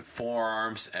lefts and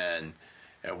forearms. And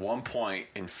at one point,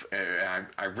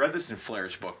 I read this in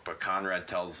Flair's book, but Conrad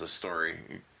tells the story.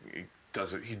 He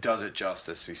does it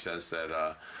justice. He says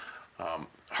that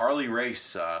Harley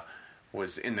Race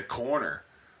was in the corner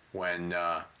when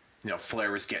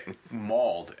Flair was getting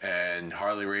mauled, and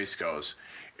Harley Race goes,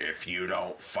 "If you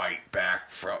don't fight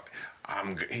back from,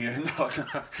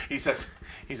 he says,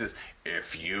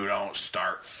 if you don't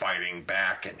start fighting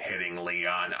back and hitting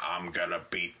Leon, I'm gonna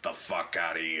beat the fuck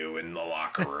out of you in the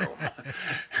locker room."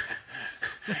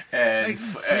 I can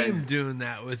see him doing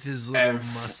that with his little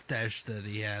mustache that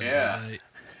he had that night.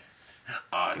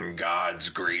 On God's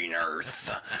green earth,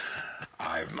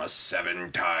 I'm a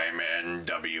 7-time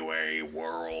NWA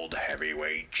World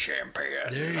Heavyweight Champion.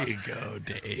 There you go,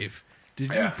 Dave.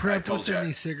 Did you prep with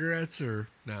any cigarettes or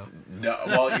no? No.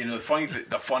 Well, the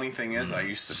funny thing is, I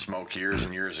used to smoke years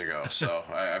and years ago, so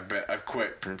I've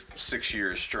quit for 6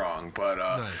 years strong. But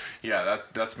nice. Yeah,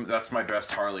 that's my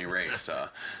best Harley Race.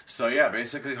 So yeah,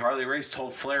 basically Harley Race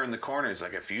told Flair in the corner, he's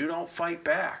like, if you don't fight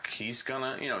back, he's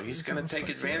gonna take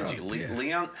advantage of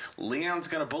you. Leon's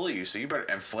gonna bully you, so you better.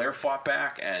 And Flair fought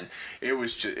back, and it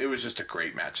was just a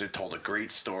great match. It told a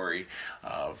great story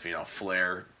of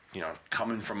Flair,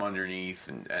 coming from underneath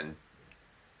and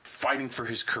fighting for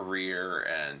his career.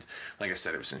 And like I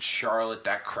said, it was in Charlotte.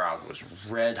 That crowd was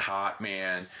red hot,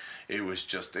 man. It was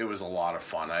a lot of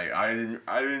fun. I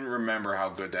didn't remember how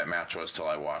good that match was till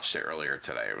I watched it earlier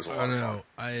today. It was a lot of fun.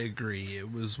 I agree.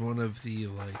 It was one of the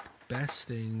best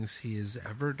things he has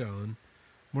ever done.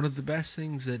 One of the best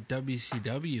things that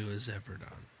WCW has ever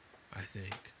done, I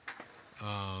think.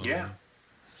 Yeah.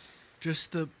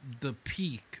 Just the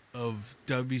peak of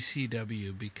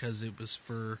WCW, because it was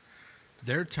for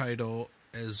their title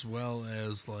as well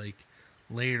as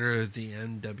later the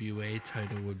NWA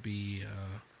title would be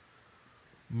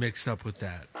mixed up with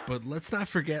that. But let's not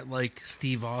forget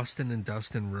Steve Austin and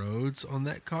Dustin Rhodes on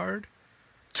that card.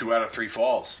 2 out of 3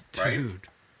 falls, right? Dude,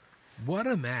 what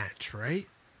a match, right?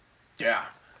 Yeah,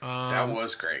 that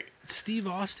was great. Steve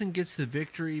Austin gets the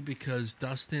victory because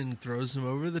Dustin throws him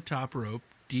over the top rope.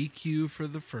 DQ for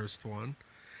the first one,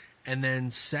 and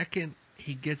then second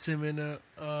he gets him in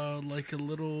a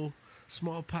little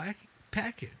small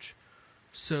package.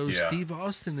 So yeah. Steve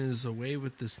Austin is away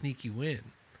with the sneaky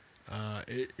win.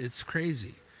 It's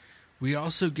crazy. We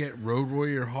also get Road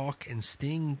Warrior Hawk and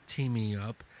Sting teaming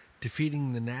up,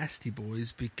 defeating the Nasty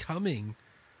Boys,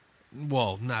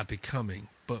 not becoming,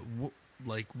 but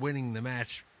winning the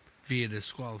match via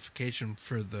disqualification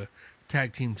for the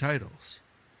tag team titles.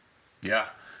 Yeah.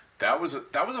 That was a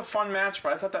fun match,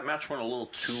 but I thought that match went a little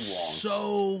too long.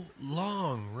 So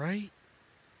long, right?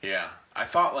 Yeah. I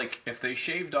thought if they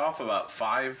shaved off about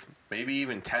 5, maybe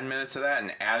even 10 minutes of that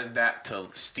and added that to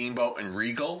Steamboat and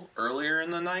Regal earlier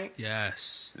in the night.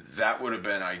 Yes. That would have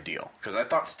been ideal. Because I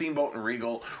thought Steamboat and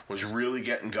Regal was really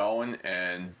getting going,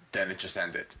 and then it just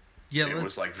ended. Yeah. It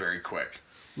was very quick.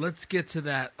 Let's get to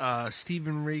that.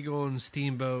 Steven Regal and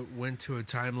Steamboat went to a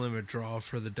time limit draw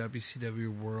for the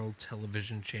WCW World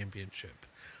Television Championship.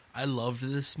 I loved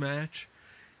this match,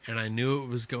 and I knew it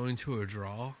was going to a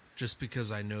draw just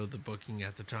because I know the booking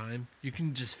at the time. You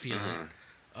can just feel it.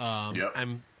 Yep.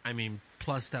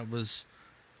 Plus that was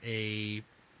a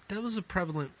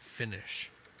prevalent finish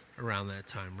around that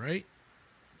time, right?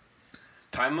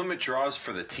 Time limit draws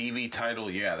for the TV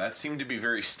title, yeah, that seemed to be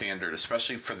very standard,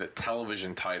 especially for the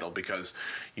television title, because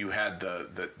you had the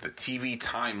TV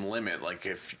time limit.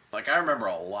 I remember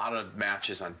a lot of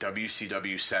matches on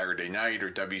WCW Saturday Night or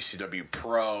WCW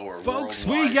Pro or Folks,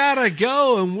 Worldwide. We gotta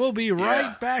go, and we'll be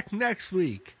right back next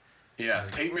week. Yeah,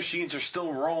 tape machines are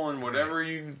still rolling. Whatever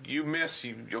you miss,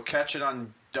 you'll catch it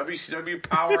on WCW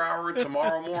Power Hour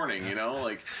tomorrow morning.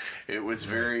 It was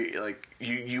very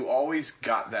you always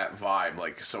got that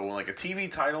vibe. So a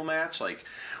TV title match,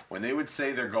 when they would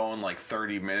say they're going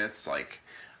 30 minutes,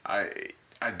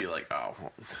 I'd be like, oh,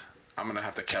 I'm gonna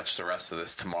have to catch the rest of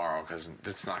this tomorrow because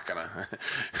it's not gonna.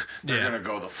 They're gonna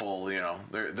go the full, they're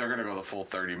gonna go the full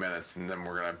 30 minutes, and then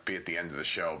we're gonna be at the end of the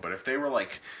show. But if they were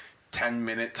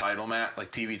 10-minute title match,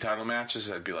 TV title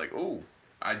matches, I'd be like, ooh.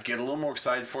 I'd get a little more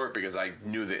excited for it because I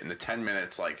knew that in the 10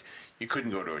 minutes, you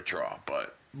couldn't go to a draw.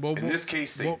 But in this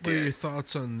case, they did. What were your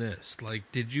thoughts on this?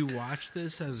 Did you watch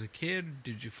this as a kid?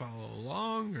 Did you follow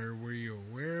along, or were you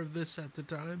aware of this at the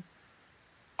time?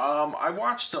 I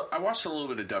watched a little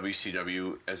bit of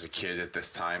WCW as a kid at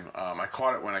this time. I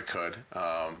caught it when I could.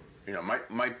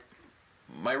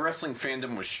 My wrestling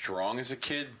fandom was strong as a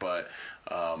kid, but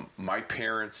my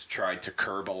parents tried to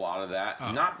curb a lot of that.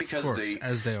 Not because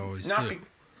as they always do.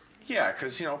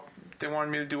 Because they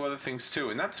wanted me to do other things too,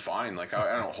 and that's fine. I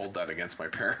don't hold that against my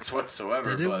parents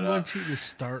whatsoever. They didn't want you to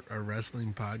start a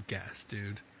wrestling podcast,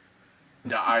 dude.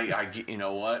 No, you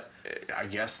know what? I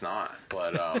guess not.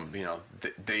 But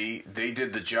they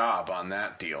did the job on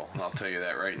that deal. I'll tell you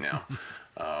that right now.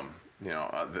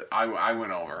 I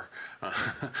went over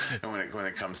when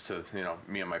it comes to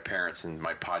me and my parents and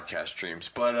my podcast streams.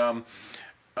 But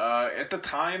at the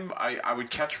time, I would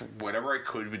catch whatever I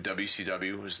could with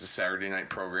WCW, it was the Saturday night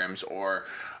programs, or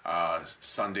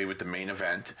Sunday with the main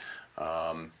event.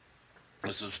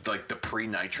 This was the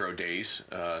pre-Nitro days,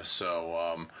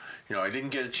 so I didn't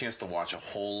get a chance to watch a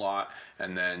whole lot.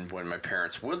 And then when my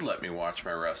parents would let me watch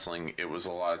my wrestling, it was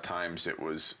a lot of times it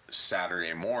was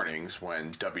Saturday mornings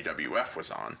when WWF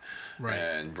was on, right,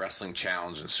 and Wrestling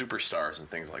Challenge and Superstars and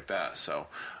things like that. So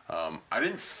I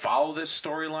didn't follow this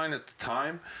storyline at the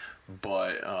time,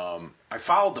 but I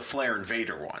followed the Flair and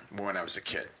Vader one when I was a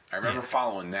kid. I remember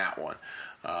following that one,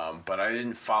 but I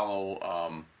didn't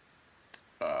follow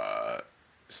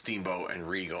Steamboat and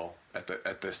Regal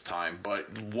at this time.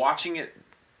 But watching it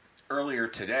earlier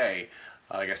today,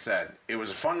 like I said, it was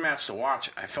a fun match to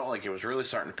watch. I felt like it was really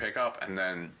starting to pick up, and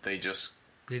then they just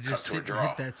cut to a draw.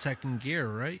 Hit that second gear,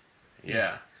 right?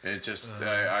 Yeah. It just,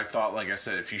 I thought, like I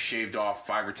said, if you shaved off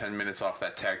 5 or 10 minutes off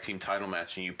that tag team title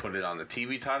match and you put it on the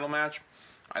TV title match,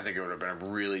 I think it would have been a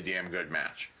really damn good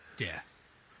match. Yeah.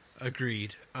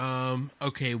 Agreed.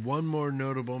 Okay, one more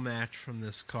notable match from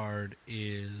this card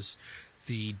is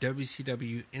the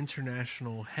WCW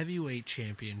International Heavyweight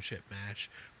Championship match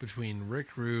between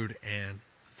Rick Rude and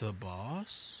The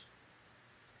Boss.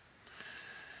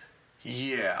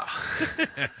 Yeah.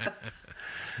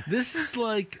 This is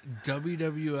like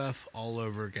WWF all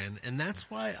over again, and that's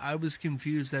why I was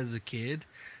confused as a kid,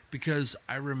 because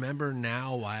I remember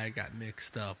now why I got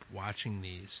mixed up watching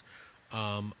these.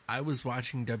 I was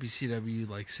watching WCW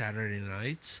like Saturday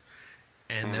nights,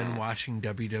 and then watching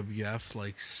WWF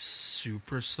like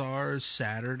Superstars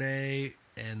Saturday,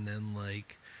 and then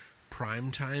like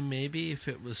Primetime maybe if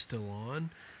it was still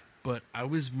on. But I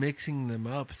was mixing them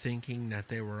up thinking that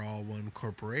they were all one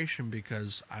corporation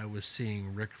because I was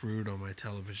seeing Rick Rude on my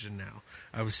television now.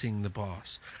 I was seeing The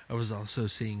Boss. I was also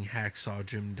seeing Hacksaw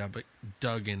Jim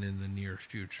Duggan in the near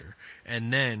future.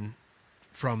 And then,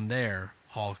 from there,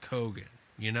 Hulk Hogan,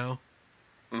 you know?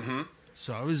 Mm-hmm.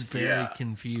 So I was very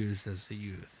confused as a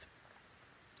youth.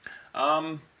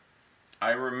 I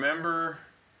remember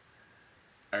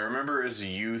as a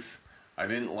youth, I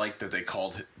didn't like that they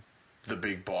called the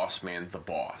Big Boss Man The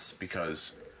Boss,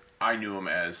 because I knew him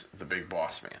as the Big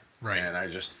Boss Man. Right. And I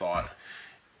just thought,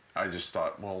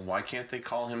 well, why can't they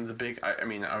call him the Big... I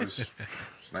mean, I was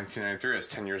 1993, I was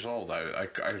 10 years old. I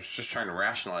was just trying to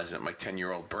rationalize it in my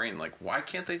 10-year-old brain. Like, why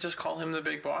can't they just call him the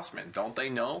Big Boss Man? Don't they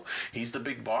know he's the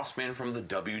Big Boss Man from the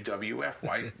WWF?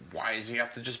 Why does he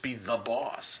have to just be the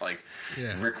boss? Like,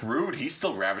 Rick Rude, he's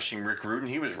still ravishing Rick Rude,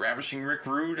 and he was ravishing Rick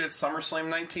Rude at SummerSlam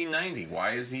 1990.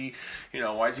 Why does he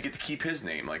get to keep his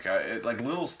name? Like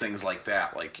little things like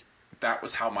that, like... That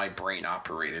was how my brain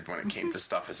operated when it came to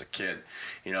stuff as a kid.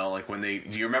 You know, like do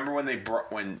you remember when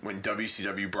when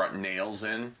WCW brought Nails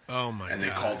in? Oh my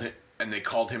god. They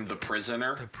called him the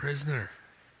Prisoner? The Prisoner.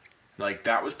 Like,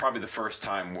 that was probably the first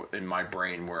time in my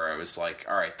brain where I was like,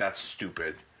 all right, that's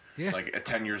stupid. Yeah. Like, at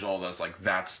 10 years old, I was like,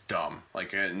 that's dumb.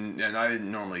 Like, and I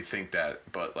didn't normally think that,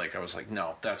 but, like, I was like,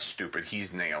 no, that's stupid.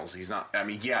 He's Nails. He's not, I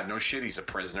mean, yeah, no shit, he's a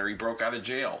prisoner. He broke out of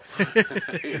jail,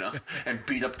 and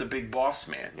beat up the Big Boss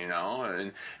Man,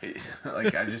 and,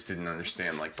 I just didn't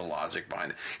understand, like, the logic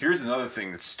behind it. Here's another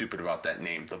thing that's stupid about that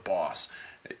name, The Boss,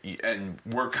 and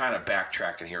we're kind of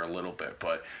backtracking here a little bit,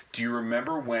 but do you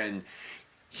remember when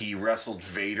he wrestled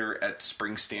Vader at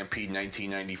Spring Stampede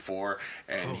 1994,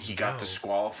 and he got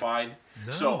disqualified?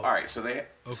 No. So, all right, so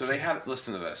they had,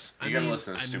 listen to this. You got to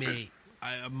listen to this stupid.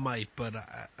 I might, but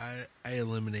I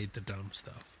eliminate the dumb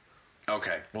stuff.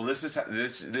 Okay, well, this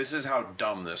is how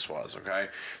dumb this was. Okay,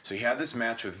 so he had this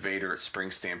match with Vader at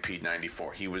Spring Stampede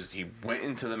 '94. He went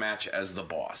into the match as the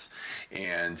Boss,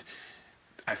 and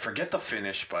I forget the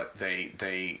finish, but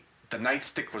the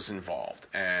nightstick was involved,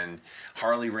 and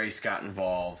Harley Race got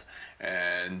involved,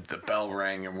 and the bell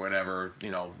rang and whatever,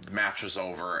 the match was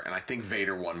over, and I think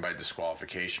Vader won by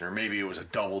disqualification, or maybe it was a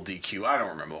double DQ. I don't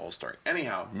remember the whole story.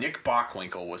 Anyhow, Nick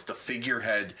Bockwinkel was the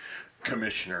figurehead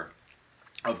commissioner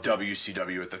of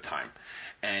WCW at the time,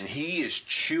 and he is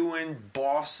chewing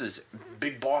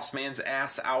Big Boss Man's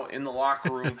ass out in the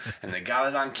locker room, and they got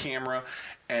it on camera,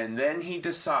 and then he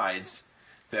decides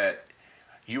that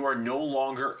you are no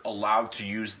longer allowed to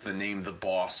use the name The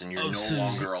Boss, and you're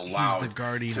longer allowed. He's the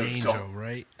guardian angel,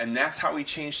 right? And that's how he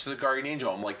changed to the guardian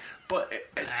angel. I'm like, but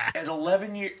at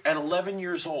 11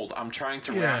 years old, I'm trying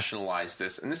to rationalize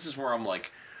this, and this is where I'm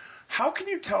like, how can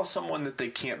you tell someone that they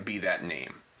can't be that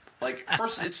name? Like,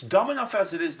 first, it's dumb enough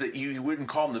as it is that you wouldn't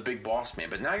call him the Big Boss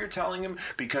Man, but now you're telling him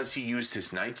because he used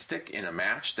his nightstick in a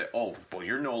match that,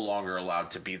 you're no longer allowed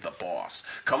to be the boss.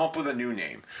 Come up with a new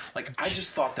name. Like, I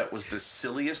just thought that was the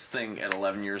silliest thing at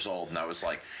 11 years old, and I was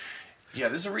like, yeah,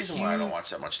 there's a reason why I don't watch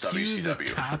that much WCW.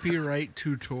 The copyright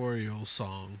tutorial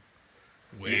song.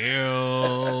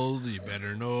 Well, you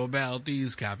better know about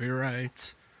these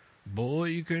copyrights. Boy,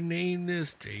 you can name this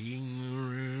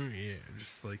thing. Yeah,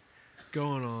 just like...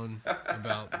 going on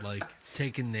about like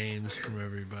taking names from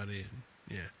everybody, and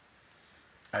yeah.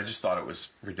 I just thought it was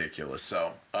ridiculous.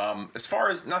 So, as far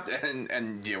as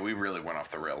and yeah, we really went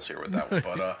off the rails here with that one.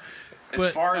 But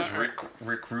as far as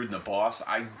Rick Rude and the Boss,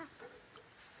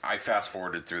 I fast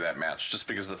forwarded through that match just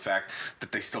because of the fact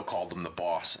that they still called him the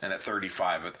Boss, and at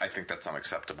 35, I think that's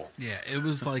unacceptable. Yeah, it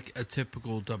was like a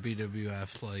typical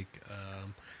WWF like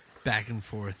back and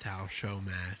forth house show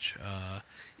match.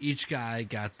 Each guy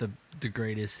got the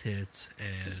greatest hits,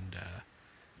 and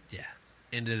yeah,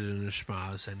 ended in a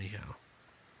schmoz anyhow.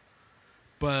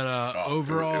 But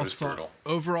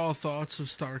overall thoughts of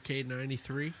Starrcade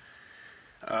 '93.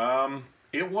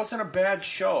 It wasn't a bad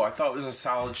show. I thought it was a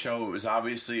solid show. It was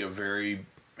obviously a very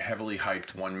heavily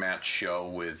hyped one-match show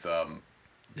with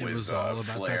it was all about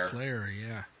Flair. that Flair,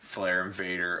 yeah. Flair and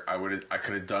Vader. I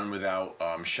could have done without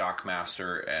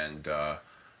Shockmaster and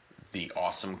the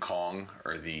Awesome Kong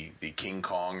or the King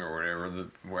Kong or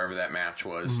wherever that match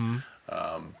was.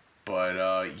 Mm-hmm.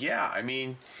 But yeah, I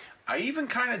mean, I even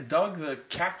kind of dug the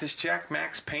Cactus Jack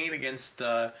Max Payne against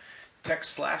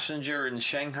Tex Slashlinger and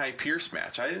Shanghai Pierce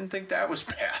match. I didn't think that was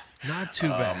bad. Not too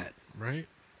bad, right?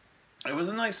 It was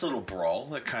a nice little brawl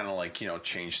that kind of like,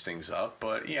 changed things up.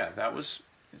 But yeah, that was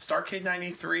Starrcade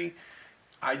 '93.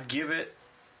 I'd give it,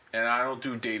 and I don't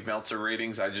do Dave Meltzer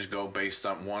ratings. I just go based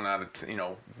on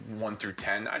 1 through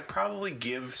 10. I'd probably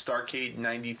give Starrcade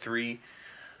 '93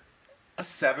 a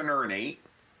 7 or an 8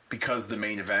 because the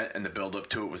main event and the build up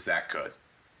to it was that good.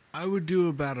 I would do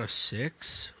about a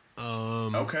 6.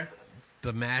 Okay.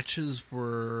 The matches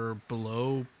were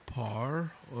below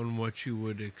par on what you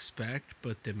would expect,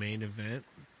 but the main event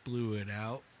blew it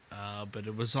out. But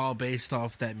it was all based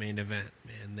off that main event,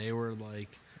 man. They were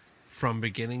like, from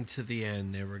beginning to the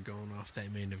end, they were going off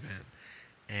that main event.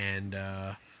 And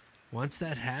once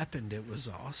that happened, it was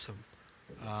awesome.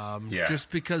 Yeah. Just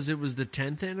because it was the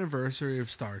 10th anniversary of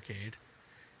Starrcade,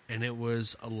 and it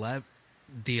was the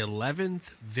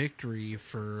 11th victory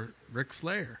for Ric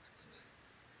Flair.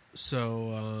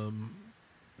 So,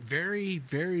 very,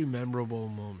 very memorable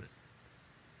moment.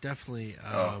 Definitely.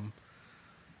 I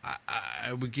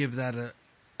would give that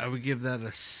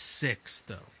a 6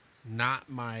 though. Not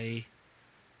my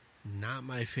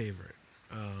favorite.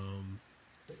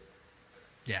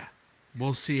 Yeah.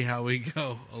 We'll see how we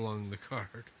go along the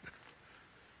card.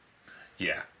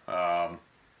 Yeah.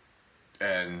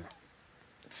 And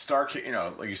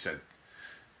Starrcade, like you said,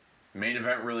 main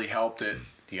event really helped it.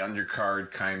 The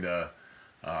undercard kind of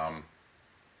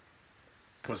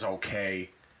was okay.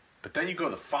 But then you go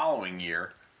the following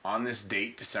year, on this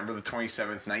date, December the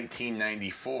 27th,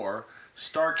 1994,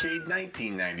 Starrcade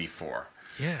 1994.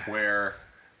 Yeah. Where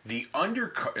the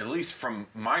undercard, at least from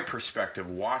my perspective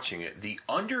watching it, the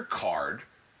undercard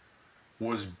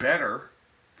was better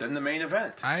than the main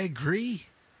event. I agree.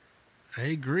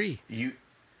 The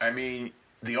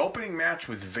opening match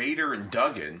with Vader and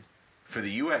Duggan for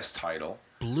the U.S. title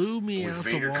blew me with out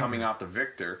Vader the water. coming out the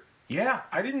victor. Yeah,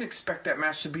 I didn't expect that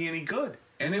match to be any good,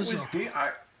 and it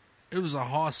was a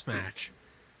hoss match.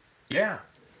 Yeah,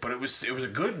 but it was a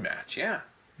good match. Yeah,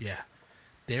 yeah.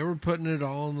 They were putting it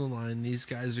all on the line. These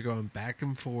guys are going back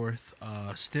and forth,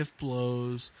 stiff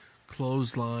blows,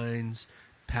 clotheslines,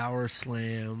 power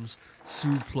slams,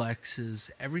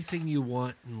 suplexes, everything you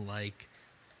want in like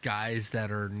guys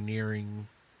that are nearing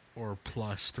or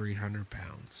plus 300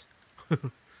 pounds.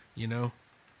 You know?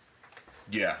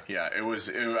 Yeah. I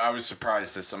was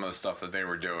surprised at some of the stuff that they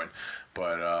were doing,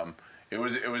 but it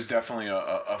was definitely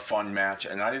a fun match,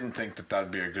 and I didn't think that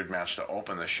that'd be a good match to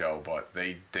open the show, but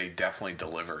they definitely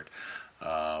delivered.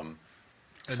 Some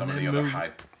of the other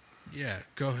high. Yeah,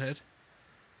 go ahead.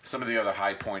 Some of the other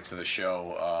high points of the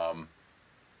show.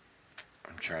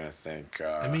 I'm trying to think.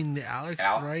 The Alex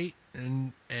Wright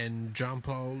and Jean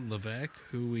Paul Levesque,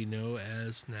 who we know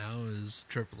as now as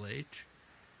Triple H.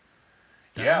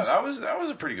 That was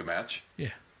a pretty good match.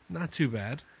 Yeah, not too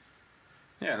bad.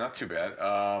 Yeah, not too bad.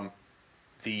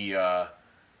 The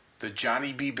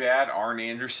Johnny B. Bad Arn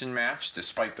Anderson match,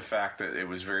 despite the fact that it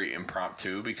was very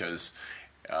impromptu because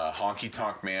Honky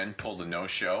Tonk Man pulled a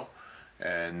no-show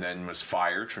and then was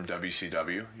fired from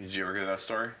WCW. Did you ever get that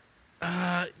story?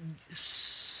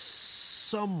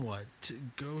 Somewhat.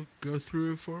 Go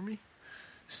through it for me.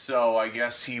 So I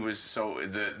guess he was. So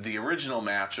the original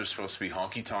match was supposed to be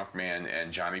Honky Tonk Man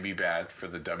and Johnny B. Bad for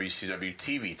the WCW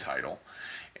TV title,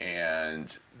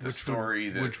 and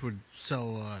which would sell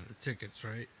a lot of tickets,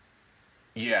 right?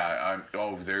 Yeah.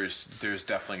 There's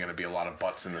definitely going to be a lot of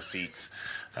butts in the seats.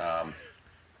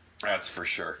 That's for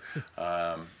sure.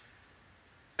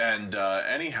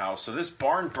 Anyhow, so this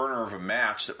barn burner of a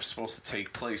match that was supposed to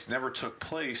take place never took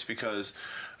place because,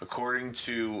 according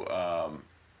to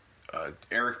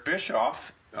Eric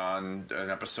Bischoff on an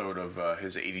episode of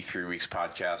his 83 Weeks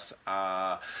podcast,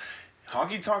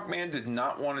 Honky Tonk Man did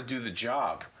not want to do the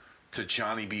job to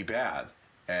Johnny B. Bad.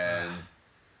 And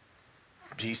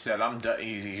he said, I'm done.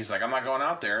 He's like, I'm not going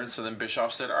out there. And so then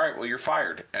Bischoff said, all right, well, you're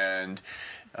fired. And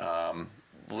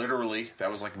literally,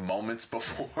 that was like moments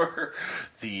before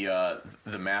the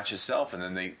match itself, and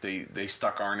then they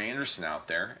stuck Arn Anderson out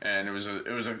there, and it was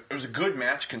a good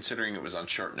match considering it was on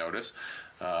short notice.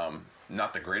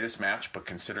 Not the greatest match, but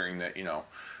considering that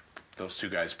those two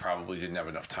guys probably didn't have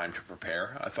enough time to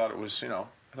prepare, I thought it was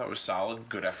solid,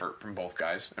 good effort from both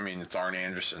guys. I mean, it's Arn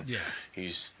Anderson. Yeah,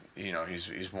 he's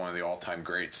one of the all-time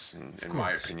greats, in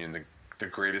my opinion, the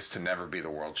greatest to never be the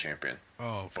world champion.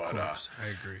 Oh, of course. I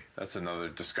agree. That's another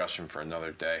discussion for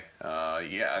another day.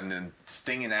 And then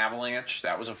Sting and Avalanche,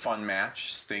 that was a fun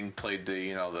match. Sting played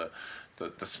the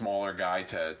smaller guy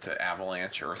to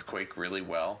Avalanche Earthquake really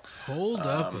well. Hold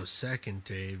up a second,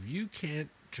 Dave. You can't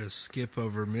just skip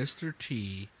over Mr.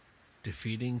 T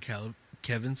defeating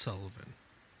Kevin Sullivan.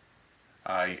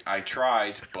 I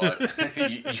tried, but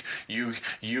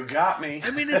you got me.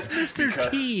 I mean, it's Mr.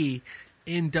 T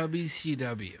in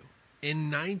WCW in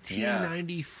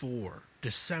 1994,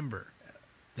 December,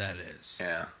 that is.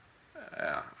 Yeah.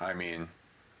 I mean,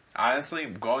 honestly,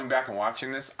 going back and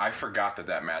watching this, I forgot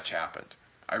that match happened.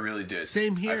 I really did.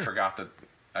 Same here. I forgot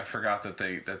that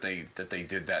they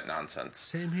did that nonsense.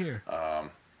 Same here.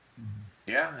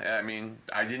 Yeah, I mean,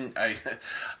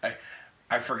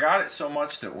 I forgot it so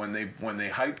much that when they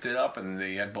hyped it up and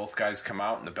they had both guys come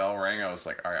out and the bell rang, I was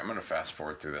like, all right, I'm going to fast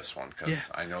forward through this one because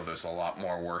I know there's a lot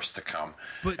more worse to come.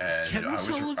 But Kevin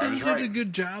Sullivan did a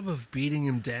good job of beating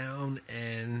him down,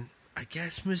 and I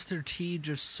guess Mr. T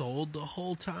just sold the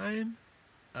whole time,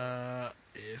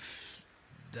 if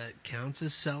that counts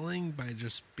as selling, by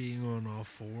just being on all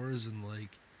fours and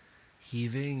like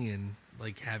heaving and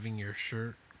like having your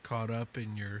shirt caught up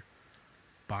in your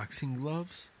boxing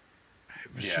gloves.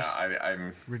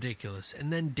 I'm ridiculous.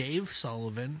 And then Dave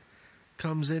Sullivan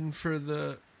comes in for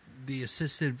the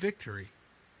assisted victory.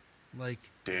 Like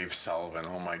Dave Sullivan,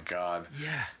 oh my God.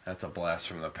 Yeah. That's a blast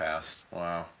from the past.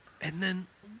 Wow. And then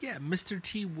Mr.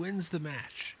 T wins the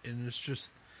match, and it's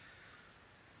just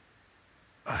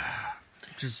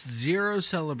zero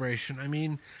celebration. I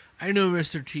mean, I know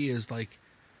Mr. T is like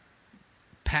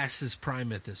past his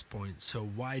prime at this point, so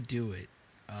why do it?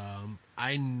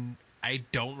 I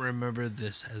don't remember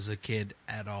this as a kid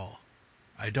at all.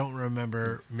 I don't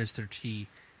remember Mr. T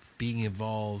being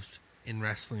involved in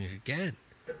wrestling again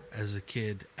as a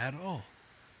kid at all.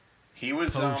 He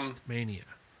was post-Mania.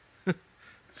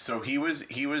 So he was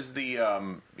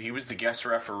the guest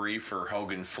referee for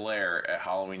Hogan Flair at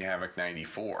Halloween Havoc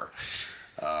 '94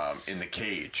 in the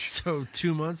cage. So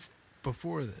 2 months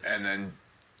before this. And then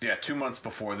 2 months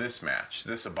before this match,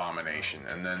 this abomination,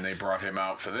 and then they brought him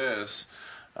out for this.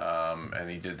 And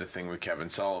he did the thing with Kevin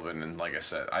Sullivan, and like I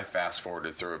said, I fast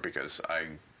forwarded through it because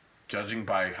judging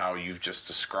by how you've just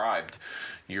described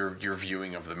your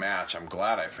viewing of the match, I'm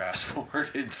glad I fast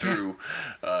forwarded through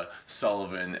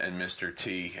Sullivan and Mr.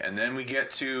 T, and then we get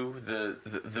to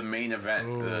the main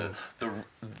event, the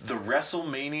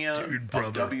WrestleMania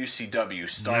of WCW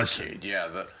Starrcade.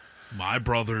 Yeah, my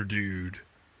brother, dude.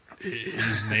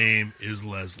 His name is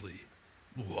Leslie.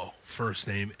 Well, first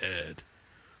name Ed.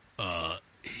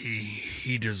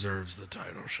 He deserves the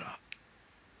title shot.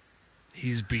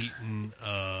 He's beaten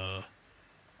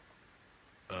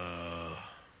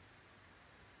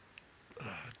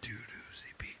dude, who's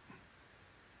he beaten?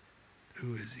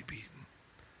 Who is he beaten?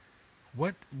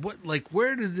 What like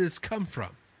where did this come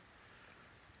from?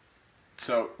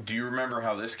 So, do you remember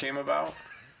how this came about?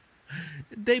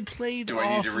 They played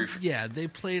they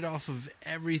played off of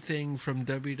everything from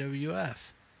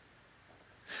WWF.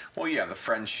 Well, yeah, the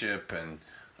friendship and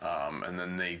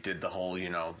then they did the whole,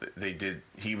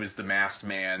 he was the masked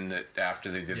man that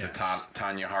after they did the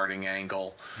Tanya Harding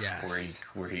angle,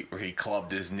 where he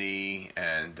clubbed his knee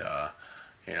and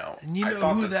And you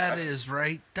know who that is,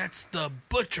 right? That's the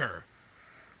Butcher.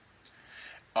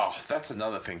 Oh, that's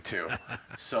another thing too.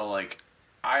 So like,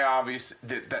 I obviously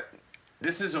that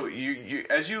this is you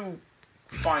as you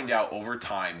find out over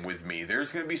time with me,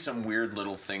 there's going to be some weird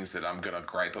little things that I'm going to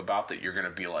gripe about that you're going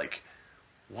to be like,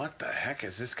 what the heck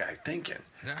is this guy thinking?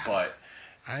 But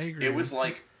I agree. It was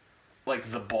like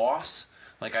the boss.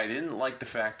 Like, I didn't like the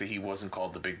fact that he wasn't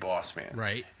called the Big Boss Man.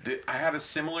 Right. I had a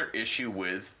similar issue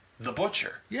with the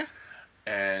Butcher. Yeah.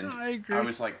 And I agree. I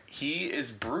was like, he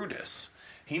is Brutus.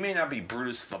 he may not be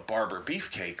Brutus the Barber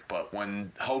Beefcake, but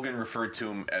when Hogan referred to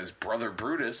him as Brother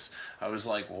Brutus, I was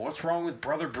like, well, what's wrong with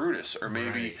Brother Brutus? Or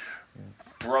maybe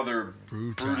Brother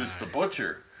Brutus the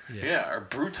Butcher. Yeah, or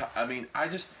Brutus. I mean, I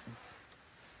don't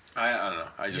know.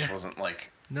 I just wasn't like,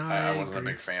 no, I wasn't a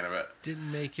big fan of it. Didn't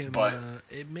make him, but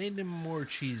it made him more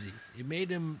cheesy. It made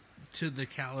him to the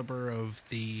caliber of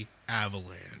the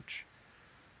Avalanche.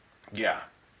 Yeah.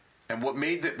 And what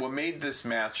made this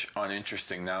match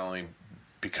uninteresting, not only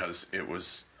because it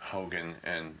was Hogan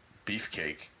and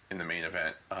Beefcake in the main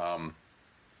event,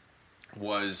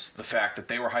 was the fact that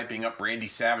they were hyping up Randy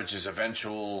Savage's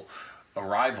eventual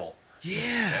arrival.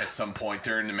 Yeah. At some point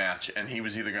during the match, and he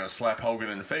was either going to slap Hogan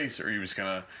in the face or he was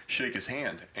going to shake his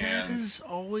hand. And that is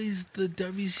always the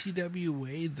WCW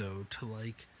way, though, to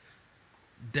like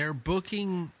they're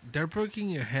booking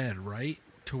ahead, right,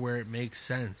 to where it makes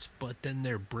sense, but then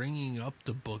they're bringing up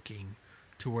the booking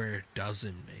to where it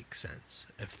doesn't make sense.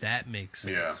 If that makes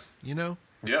sense, you know.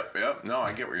 Yep. No,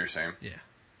 I get what you're saying. Yeah,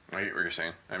 I get what you're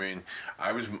saying. I mean,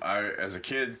 I as a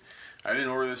kid. I didn't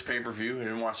order this pay-per-view. I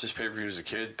didn't watch this pay-per-view as a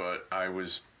kid, but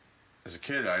as a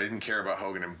kid, I didn't care about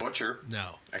Hogan and Butcher.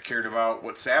 No. I cared about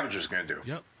what Savage was going to do.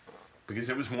 Yep. Because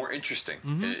it was more interesting.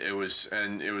 Mm-hmm. It was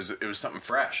something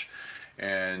fresh.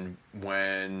 And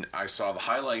when I saw the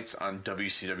highlights on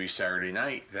WCW Saturday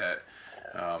Night that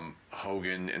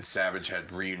Hogan and Savage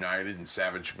had reunited and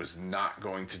Savage was not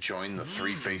going to join the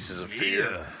Three Faces of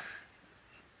Fear. Yeah.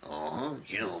 I'm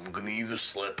gonna either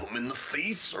slap him in the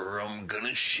face or I'm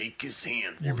gonna shake his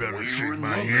hand. You better shake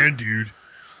my hand, dude.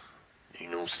 You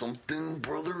know something,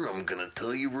 brother? I'm gonna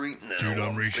tell you right now. Dude,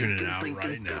 I'm reaching it out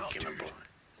right now, dude.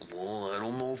 Well, I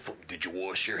don't know if... Did you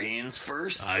wash your hands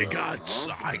first?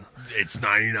 It's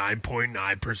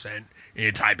 99.9%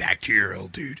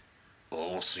 antibacterial, dude.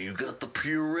 Oh, so you got the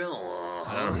Purell, All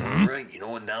right,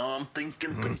 and now I'm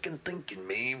thinking,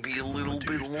 maybe a little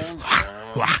bit longer.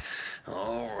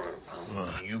 All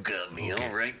right, you got me. Okay.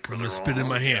 All right, brother. I'm gonna spit in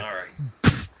my hand. All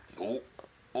right.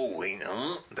 Wait,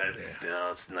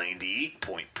 that's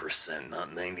 98%,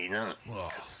 not 99.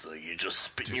 Because you just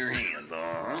spit in your hand,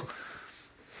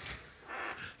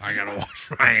 I gotta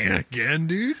wash my hand again,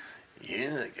 dude.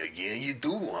 Yeah, you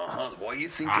do, Why you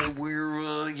think I wear,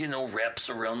 wraps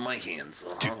around my hands,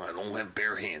 I don't have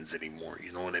bare hands anymore,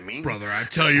 you know what I mean? Brother, I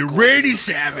tell you, Randy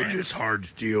Savage is hard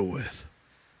to deal with.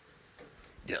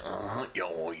 Yeah,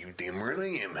 you damn right I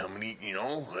am. How many,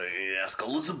 ask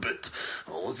Elizabeth.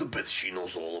 Elizabeth, she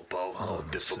knows all about how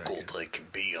difficult I can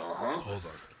be, Hold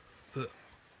on.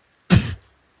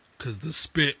 Because the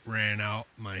spit ran out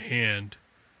my hand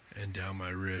and down my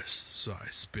wrist, so I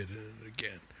spit in it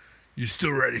again. You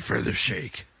still ready for the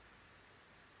shake?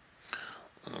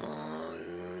 I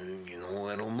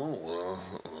don't know.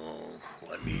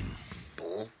 I mean,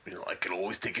 I could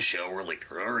always take a shower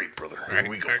later. All right, brother. Here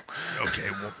we go. Okay,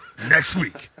 well, next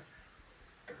week.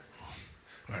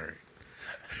 All right.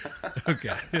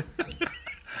 Okay.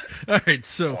 All right,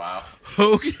 so wow.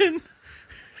 Hogan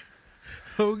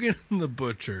and the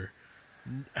Butcher.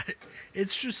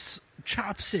 It's just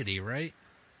Chop City, right?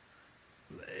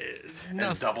 And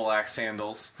double axe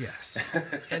handles. Yes.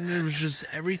 And it was just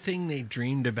everything they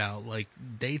dreamed about. Like,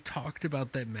 they talked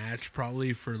about that match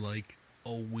probably for like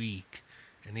a week.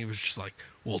 And he was just like,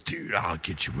 well, dude, I'll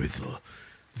get you with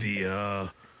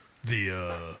the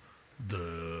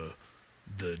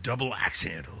double axe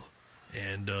handle.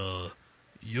 And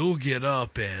you'll get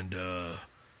up and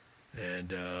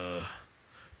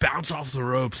bounce off the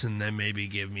ropes and then maybe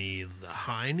give me the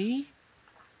high knee.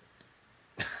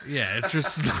 Yeah, it's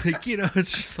just like,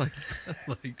 it's just like.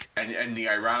 And the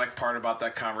ironic part about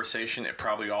that conversation, it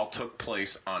probably all took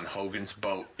place on Hogan's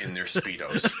boat in their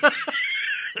Speedos.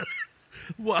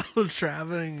 While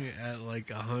traveling at like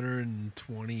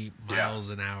 120 miles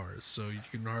an hour, so you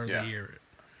can hardly hear it.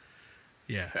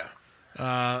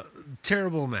 Yeah.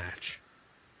 Terrible match.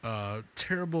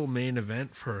 Terrible main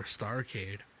event for a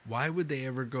Starrcade. Why would they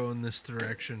ever go in this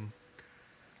direction?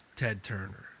 Ted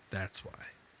Turner. That's why.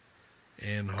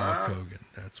 And Hulk Hogan.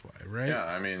 That's why, right? Yeah,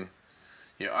 I mean,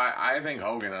 I think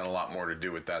Hogan had a lot more to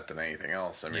do with that than anything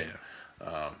else. I mean,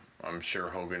 I'm sure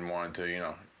Hogan wanted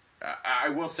to, I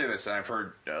will say this, and I've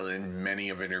heard in many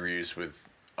of interviews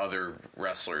with other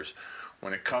wrestlers,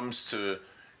 when it comes to,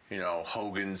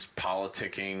 Hogan's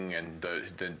politicking and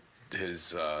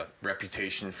his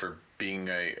reputation for being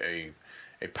a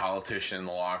politician in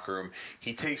the locker room,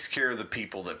 he takes care of the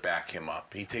people that back him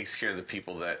up. He takes care of the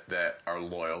people that are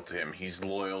loyal to him. He's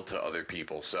loyal to other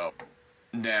people. So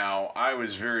now I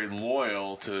was very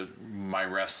loyal to my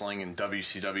wrestling and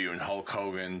WCW and Hulk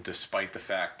Hogan, despite the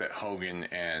fact that Hogan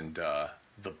and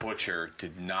the Butcher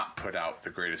did not put out the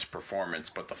greatest performance,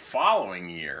 but the following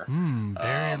year,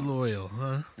 Very loyal,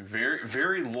 huh? very,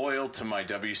 very loyal to my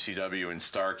WCW and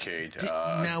Starrcade.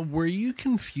 Now, were you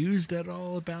confused at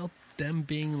all about them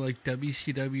being like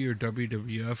WCW or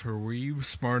WWF, or were you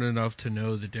smart enough to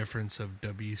know the difference of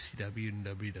WCW and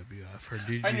WWF, or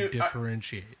did you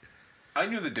differentiate? I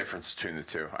knew the difference between the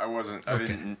two. I wasn't. I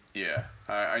didn't. Yeah,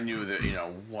 I knew that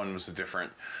one was a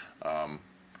different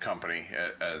company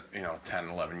at 10,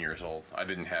 11 years old. I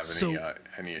didn't have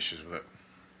any issues with it.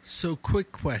 So,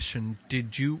 quick question: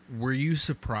 were you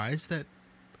surprised that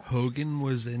Hogan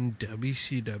was in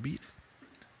WCW?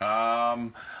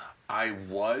 I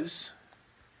was,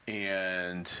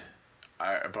 but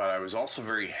I was also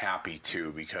very happy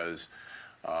too because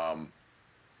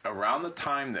around the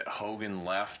time that Hogan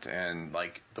left and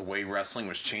like the way wrestling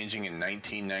was changing in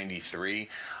 1993,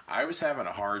 I was having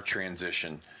a hard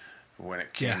transition when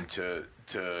it came to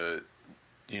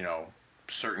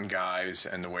certain guys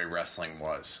and the way wrestling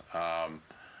was. Hulk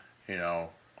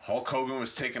Hogan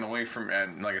was taken away from,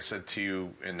 and like I said to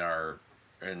you in a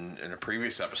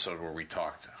previous episode where we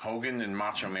talked, Hogan and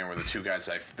Macho Man were the two guys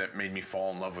that made me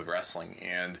fall in love with wrestling,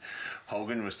 and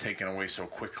Hogan was taken away so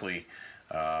quickly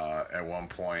at one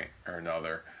point or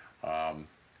another, and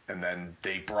then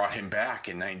they brought him back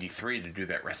in '93 to do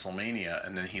that WrestleMania,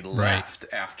 and then he left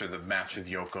after the match with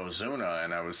Yokozuna,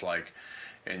 and I was like,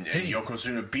 and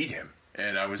Yokozuna beat him,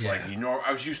 and I was like,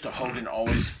 I was used to Hogan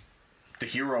always, the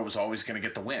hero was always going to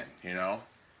get the win, And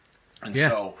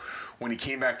so when he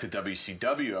came back to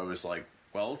WCW, I was like,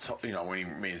 well, it's, when he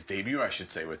made his debut, I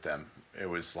should say, with them, it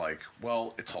was like,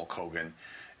 well, it's Hulk Hogan,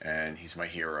 and he's my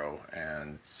hero.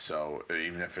 And so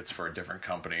even if it's for a different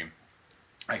company,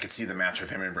 I could see the match with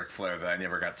him and Ric Flair that I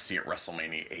never got to see at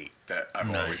WrestleMania 8 that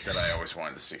I always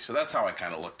wanted to see. So that's how I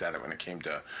kind of looked at it when it came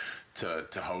to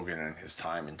Hogan and his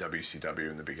time in WCW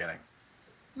in the beginning.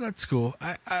 That's cool.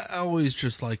 I always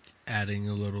just like adding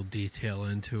a little detail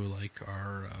into like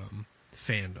our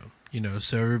fandom,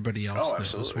 so everybody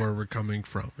else knows where we're coming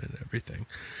from and everything.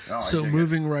 So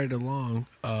moving right along,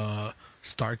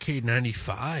 Starrcade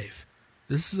 95.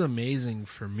 This is amazing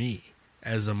for me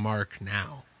as a mark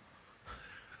now.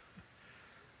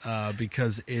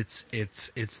 Because it's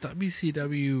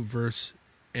WCW versus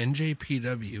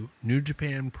NJPW, New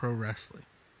Japan Pro Wrestling.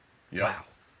 Yep. Wow.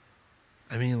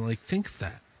 I mean, like, think of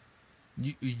that.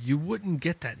 You wouldn't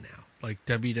get that now, like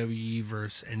WWE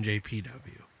versus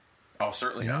NJPW. Oh,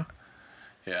 certainly not.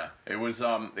 Yeah, it was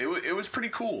pretty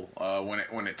cool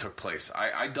when it took place.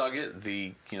 I dug it.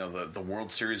 The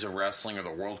World Series of Wrestling, or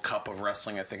the World Cup of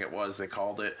Wrestling, I think it was they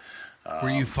called it. Were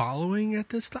you following at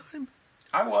this time?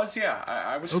 I was, yeah.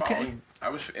 I was okay. Following. I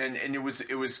was, and it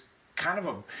was kind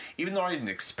of even though I didn't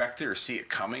expect it or see it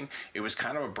coming, it was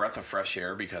kind of a breath of fresh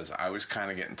air because I was kind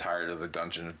of getting tired of the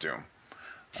Dungeon of Doom.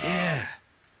 Yeah.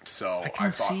 So I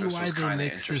thought this was kind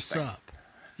of interesting. This up.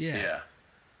 Yeah.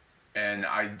 And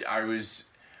I was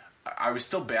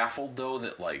still baffled though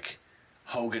that like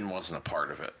Hogan wasn't a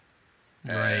part of it.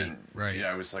 Right.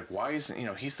 Yeah, I was like, why isn't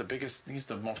he's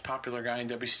the most popular guy in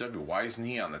WCW. Why isn't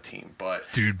he on the team? But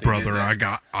dude, brother,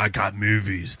 I got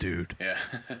movies, dude. Yeah,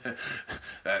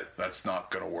 that's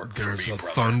not gonna work. There's for me, a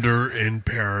brother. thunder in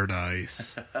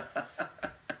paradise,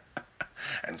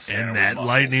 and that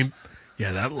lightning.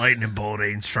 Yeah, that lightning bolt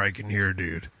ain't striking here,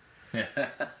 dude.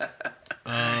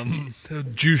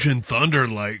 Jushin Thunder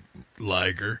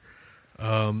Liger.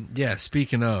 Yeah,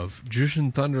 speaking of,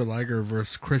 Jushin Thunder Liger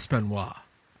versus Chris Benoit.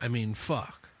 I mean,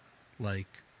 fuck. Like,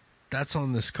 that's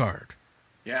on this card.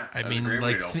 Yeah, that's a great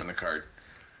way to open the card.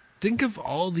 Think of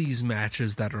all these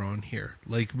matches that are on here.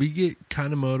 Like, we get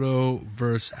Kanemoto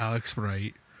versus Alex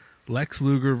Wright, Lex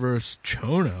Luger versus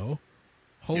Chono.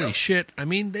 Holy shit. I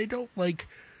mean, they don't, like,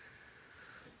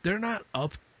 they're not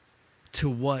up to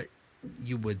what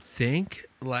you would think.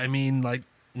 I mean, like,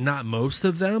 not most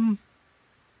of them.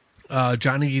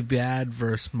 Johnny B. Bad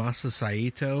versus Masa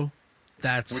Saito.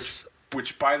 That's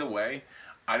which, by the way,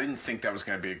 I didn't think that was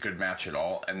going to be a good match at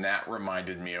all, and that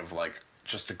reminded me of like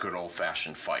just a good old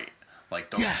fashioned fight. Like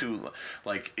those two,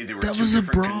 like there were. That was a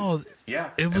brawl.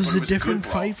 It was a different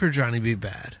fight for Johnny B.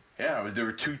 Bad. Yeah, there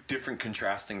were two different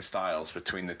contrasting styles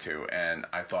between the two, and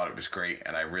I thought it was great,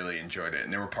 and I really enjoyed it.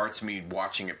 And there were parts of me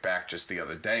watching it back just the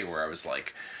other day where I was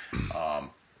like,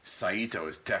 Saito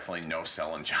is definitely no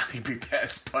selling Johnny B.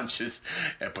 Bad's punches,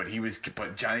 but he was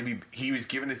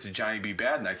giving it to Johnny B.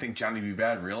 Bad, and I think Johnny B.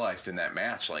 Bad realized in that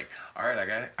match, like, all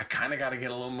right, I kind of got to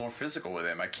get a little more physical with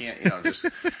him. I can't, just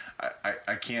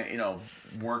I can't,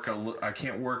 I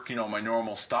can't work, my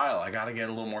normal style. I got to get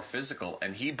a little more physical,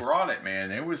 and he brought it, man.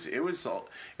 It was a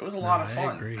lot of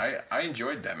fun. I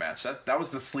enjoyed that match. That was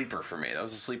the sleeper for me. That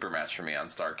was a sleeper match for me on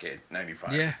Starrcade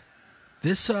 '95. Yeah.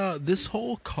 This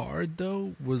whole card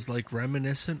though was like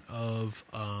reminiscent of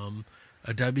a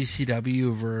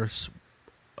WCW versus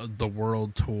the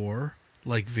World Tour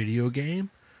like video game.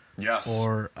 Yes.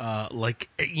 Or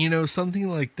something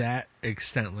like that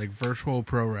extent, like Virtual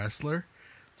Pro Wrestler.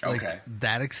 Like okay.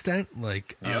 That extent,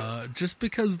 like just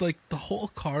because like the whole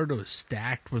card was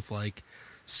stacked with like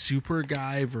super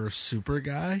guy versus super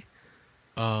guy.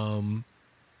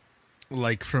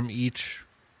 Like from each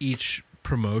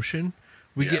promotion.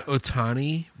 We get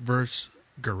Otani versus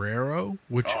Guerrero,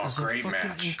 which is a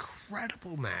fucking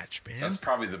incredible match, man. That's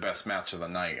probably the best match of the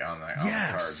night on the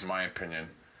card, in my opinion.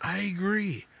 I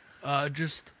agree.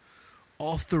 Just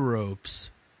off the ropes,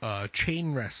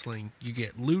 chain wrestling. You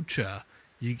get lucha.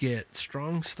 You get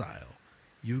strong style.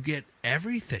 You get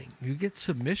everything. You get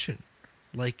submission.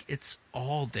 Like, it's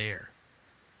all there.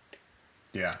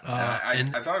 Yeah. I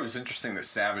thought it was interesting that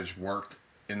Savage worked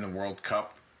in the World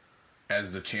Cup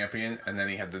as the champion, and then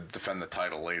he had to defend the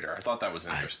title later. I thought that was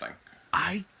interesting.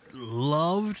 I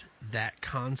loved that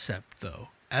concept, though.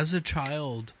 As a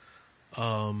child,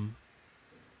 I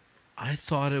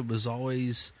thought it was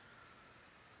always,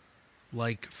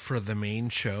 like, for the main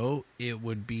show, it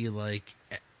would be, like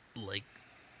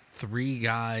 3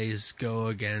 guys go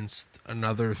against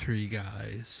another 3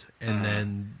 guys, and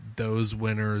then those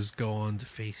winners go on to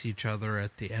face each other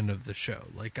at the end of the show.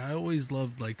 Like, I always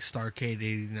loved, like, Starrcade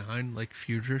 89, like,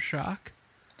 Future Shock.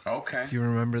 Okay. Do you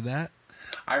remember that?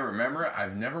 I remember it.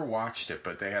 I've never watched it,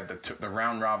 but they had the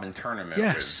round-robin tournament.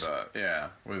 Yes.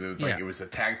 It was a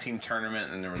tag team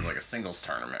tournament, and there was, like, a singles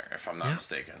tournament, if I'm not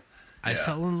mistaken. I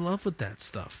fell in love with that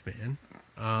stuff, man.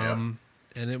 And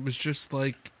it was just,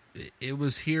 like, it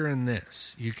was here in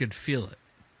this. You could feel it.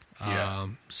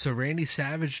 So Randy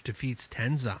Savage defeats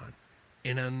Tenzan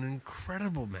in an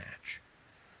incredible match.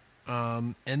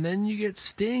 And then you get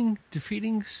Sting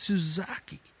defeating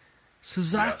Suzaki.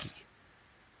 Yes.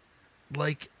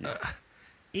 Like,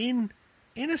 in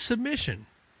a submission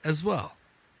as well.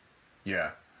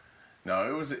 Yeah. No,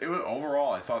 it was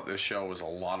overall, I thought this show was a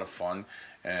lot of fun,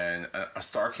 and a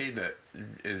Starrcade that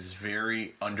is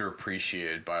very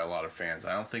underappreciated by a lot of fans.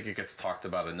 I don't think it gets talked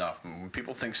about enough. When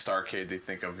people think Starrcade, they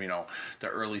think of, the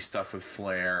early stuff with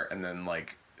Flair, and then,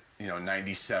 like,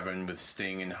 97 with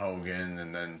Sting and Hogan,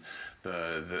 and then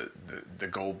the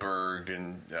Goldberg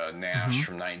and Nash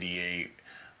from 98.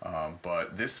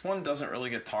 But this one doesn't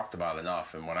really get talked about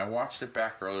enough. And when I watched it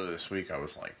back earlier this week, I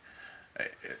was like,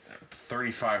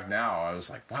 35 now, I was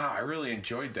like, wow, I really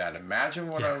enjoyed that. Imagine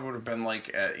what I would have been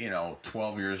like at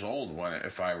 12 years old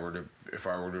if I were to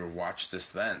have watched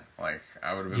this then. Like,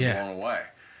 I would have been blown away.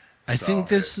 I think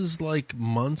this is like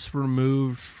months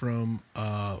removed from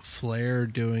Flair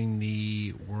doing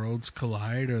the Worlds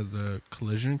Collide or the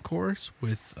Collision course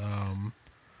with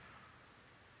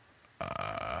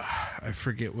I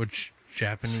forget which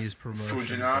Japanese promotion.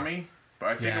 Fujinami. But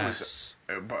I think it was.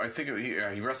 But I think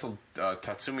he wrestled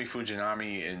Tatsumi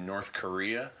Fujinami in North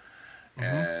Korea,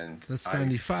 and that's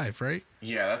 95, right?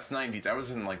 Yeah, that's 90. That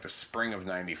was in like the spring of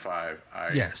 95.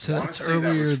 So that's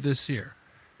earlier this year.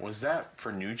 Was that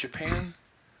for New Japan?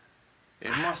 It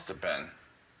must have been.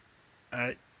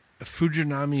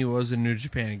 Fujinami was a New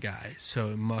Japan guy, so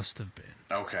it must have been.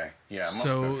 Okay, yeah, it must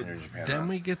have been for New Japan. Then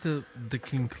we get the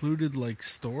concluded like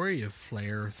story of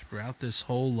Flair throughout this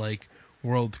whole like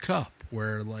World Cup,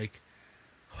 where like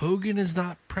Hogan is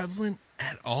not prevalent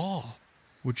at all,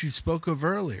 which you spoke of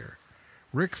earlier.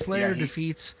 Ric Flair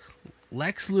defeats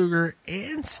Lex Luger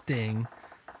and Sting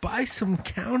by some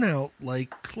countout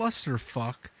like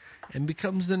clusterfuck, and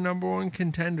becomes the #1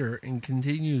 contender and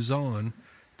continues on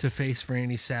to face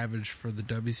Randy Savage for the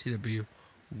WCW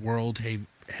World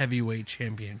Heavyweight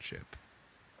Championship.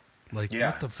 Like,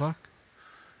 what the fuck?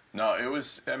 No, it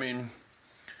was. I mean,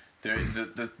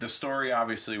 the story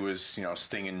obviously was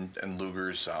Sting and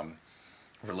Luger's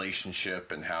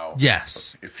relationship and how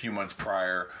Yes. a few months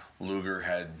prior Luger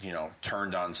had,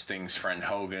 turned on Sting's friend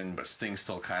Hogan, but Sting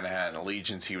still kind of had an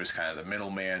allegiance. He was kind of the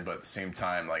middleman, but at the same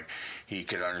time, like, he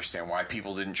could understand why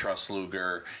people didn't trust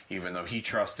Luger, even though he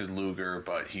trusted Luger,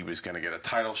 but he was going to get a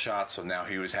title shot, so now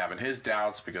he was having his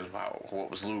doubts because, wow,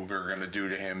 what was Luger going to do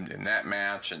to him in that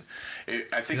match? And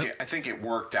I think it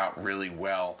worked out really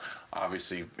well,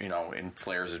 obviously, in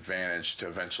Flair's advantage to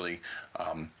eventually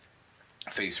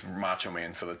face Macho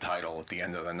Man for the title at the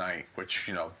end of the night, which,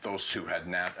 those two had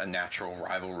a natural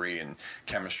rivalry and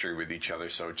chemistry with each other,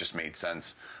 so it just made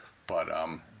sense. But,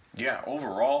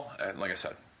 overall, like I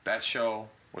said, that show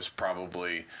was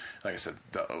probably, like I said,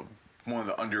 one of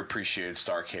the underappreciated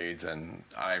Starrcades, and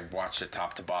I watched it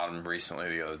top to bottom recently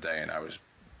the other day, and I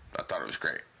thought it was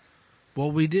great. Well,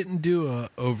 we didn't do a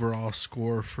overall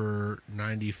score for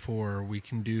 94. We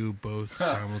can do both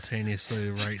simultaneously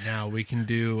right now. We can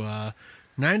do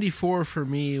 94 for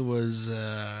me was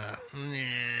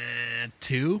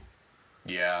 2.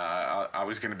 Yeah, I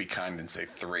was going to be kind and say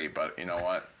 3, but you know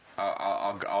what?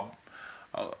 I'll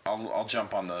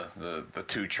jump on the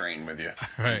 2 train with you.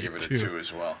 All right, and give it 2. a 2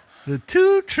 as well. The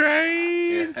 2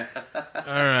 train. Yeah.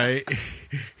 All right,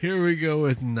 here we go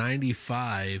with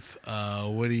 95.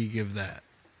 What do you give that?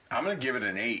 I'm going to give it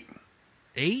an 8.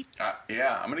 8?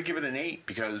 Yeah, I'm going to give it an 8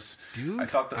 because Dude, I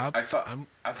thought the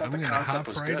concept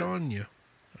was right good. On you.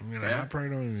 I'm going to hop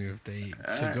right on you if they.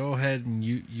 All So right. go ahead and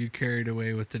you carried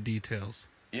away with the details.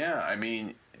 Yeah, I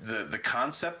mean, the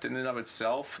concept in and of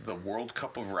itself, the World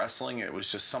Cup of Wrestling, it was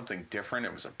just something different.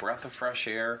 It was a breath of fresh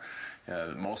air.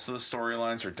 Most of the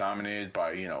storylines were dominated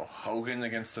by, Hogan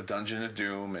against the Dungeon of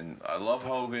Doom, and I love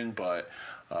Hogan, but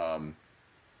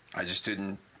I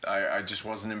just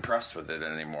wasn't impressed with it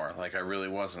anymore. Like, I really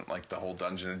wasn't, like, the whole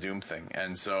Dungeon of Doom thing.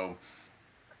 And so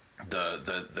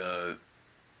the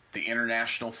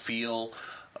international feel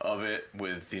of it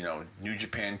with, New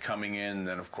Japan coming in,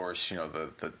 then of course,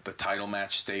 the title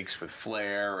match stakes with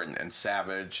Flair and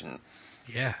Savage, and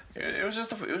Yeah, it was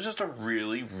just a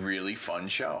really, really fun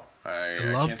show. I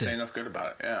loved can't say it. enough good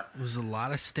about it. Yeah. it was a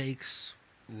lot of stakes.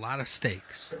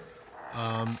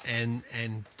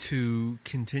 And to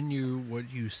continue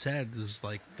what you said is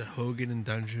like the Hogan and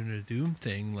Dungeon of Doom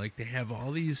thing. Like, they have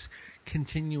all these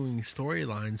continuing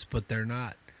storylines, but they're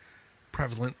not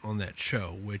prevalent on that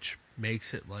show, which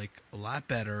makes it like a lot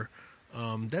better.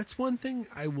 That's one thing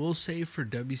I will say for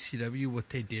WCW,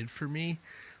 what they did for me.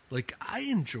 Like, I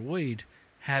enjoyed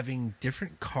having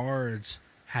different cards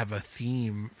have a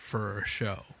theme for a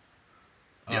show.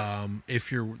 Yeah.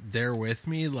 If you're there with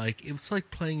me, like, it's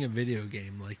like playing a video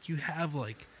game. Like, you have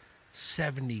like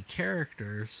 70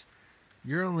 characters.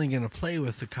 You're only going to play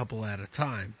with a couple at a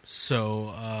time.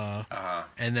 So,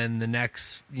 and then the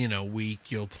next, week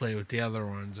you'll play with the other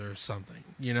ones or something.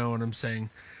 You know what I'm saying?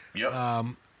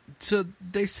 Yep. So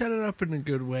they set it up in a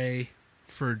good way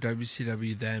for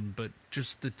WCW then, but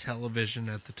just the television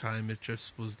at the time, it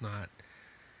just was not.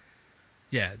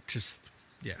 Yeah,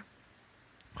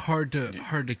 hard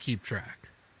to keep track.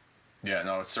 Yeah,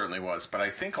 no, it certainly was. But I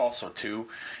think also, too,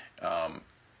 and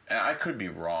I could be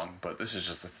wrong, but this is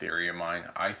just a theory of mine.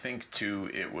 I think, too,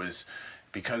 it was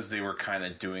because they were kind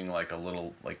of doing like a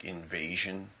little like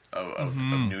invasion of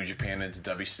New Japan into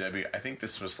WCW. I think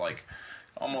this was like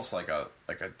almost like a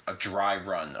dry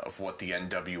run of what the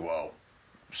NWO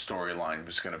storyline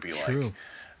was going to be True.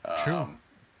 like. True.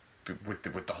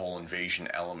 With the whole invasion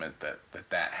element that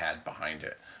had behind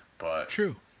it. But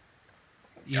True.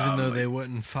 Even though they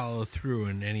wouldn't follow through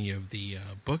in any of the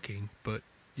booking, but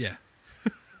yeah.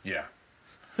 yeah.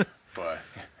 But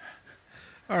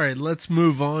All right, let's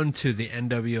move on to the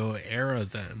NWO era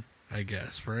then, I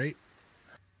guess, right?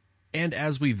 And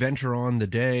as we venture on the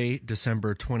day,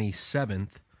 December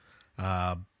 27th,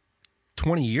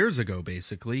 20 years ago,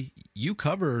 basically, you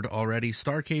covered already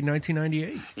Starrcade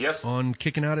 1998. Yes. On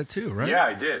Kicking Out at 2, right? yeah,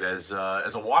 I did as a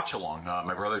watch along.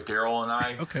 My brother Daryl and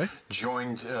I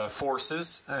joined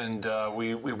forces, and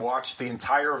we watched the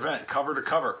entire event, cover to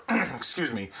cover.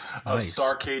 Excuse me, of Nice.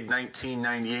 Starrcade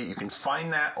 1998. You can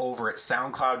find that over at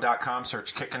SoundCloud.com.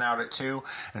 Search "Kicking Out at 2"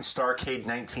 and Starrcade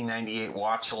 1998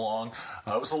 watch along.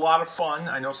 It was a lot of fun.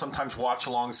 I know sometimes watch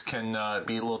alongs can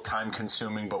be a little time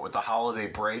consuming, but with the holiday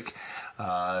break,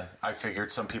 I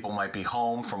figured some people might be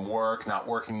home from work, not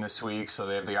working this week, so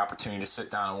they have the opportunity to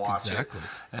sit down and watch Exactly.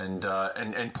 it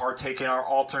and partake in our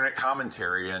alternate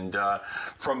commentary. And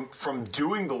from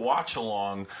doing the watch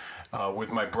along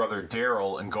with my brother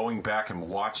Daryl and going back and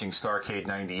watching Starrcade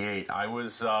 98, I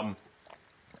was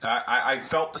I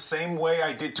felt the same way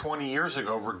I did 20 years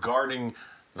ago regarding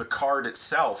the card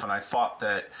itself, and I thought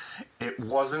that it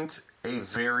wasn't a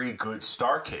very good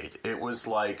Starrcade. It was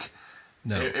like...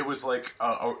 No. It was like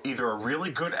either a really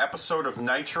good episode of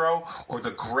Nitro or the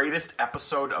greatest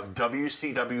episode of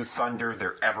WCW Thunder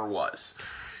there ever was.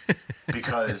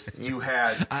 Because you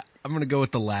had... I'm going to go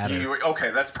with the latter. Okay,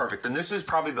 that's perfect. Then this is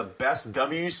probably the best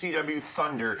WCW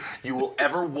Thunder you will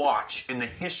ever watch in the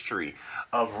history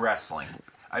of wrestling.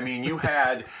 I mean, you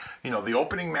had, the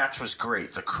opening match was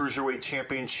great. The Cruiserweight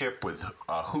Championship with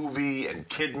Hoovy and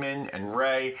Kidman and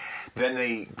Ray. Then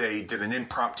they did an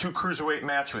impromptu Cruiserweight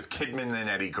match with Kidman and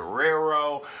Eddie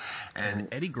Guerrero.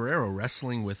 And Eddie Guerrero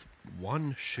wrestling with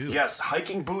one shoe. Yes,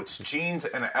 hiking boots, jeans,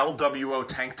 and an LWO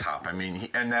tank top. I mean,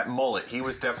 and that mullet. He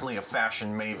was definitely a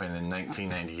fashion maven in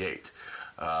 1998.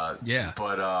 Yeah.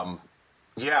 But,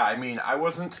 I mean, I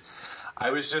wasn't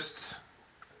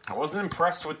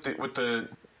impressed with the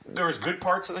there was good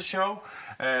parts of the show,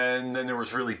 and then there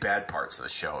was really bad parts of the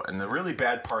show. And the really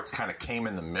bad parts kind of came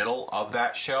in the middle of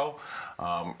that show.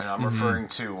 And I'm referring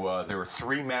to, there were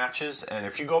 3 matches. And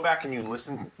if you go back and you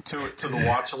listen to the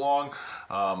watch along,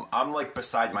 I'm like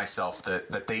beside myself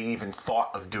that they even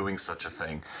thought of doing such a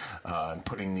thing,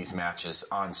 putting these matches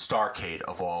on Starrcade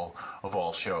of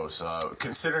all shows.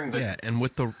 Considering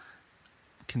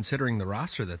the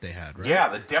roster that they had, right? Yeah,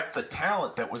 the depth of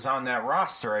talent that was on that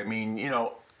roster. I mean,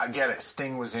 I get it.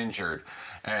 Sting was injured,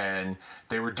 and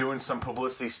they were doing some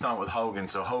publicity stunt with Hogan,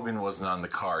 so Hogan wasn't on the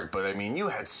card. But, I mean, you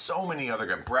had so many other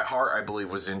guys. Bret Hart, I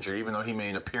believe, was injured, even though he made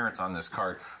an appearance on this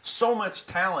card. So much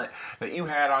talent that you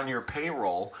had on your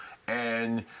payroll,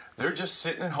 and they're just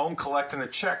sitting at home collecting a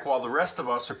check while the rest of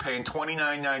us are paying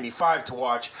 $29.95 to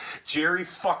watch Jerry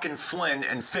fucking Flynn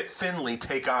and Fit Finlay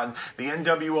take on the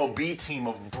NWOB team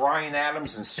of Brian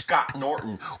Adams and Scott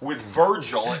Norton with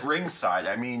Virgil at ringside.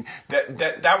 I mean,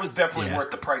 that was definitely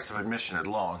worth the price of admission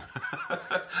alone.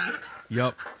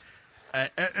 Yep.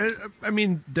 I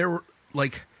mean, there were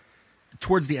like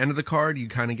towards the end of the card, you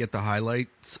kind of get the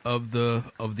highlights of the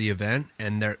event,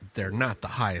 and they're not the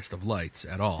highest of lights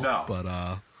at all. No.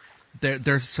 But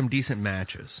there's some decent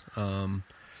matches.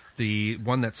 The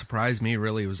one that surprised me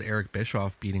really was Eric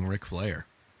Bischoff beating Ric Flair.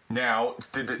 Now,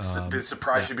 did it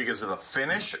surprise you because of the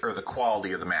finish or the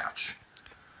quality of the match?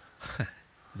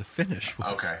 The finish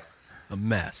was okay. A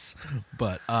mess,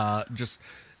 but just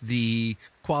the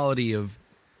quality of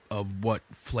what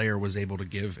Flair was able to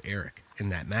give Eric in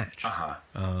that match.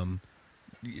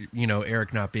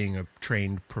 Eric not being a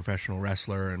trained professional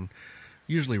wrestler, and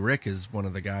usually Rick is one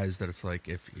of the guys that it's like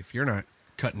if you're not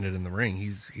cutting it in the ring,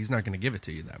 he's not going to give it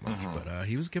to you that much. But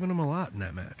he was giving him a lot in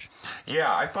that match.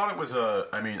 Yeah, I thought it was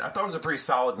a pretty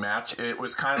solid match. It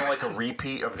was kind of like a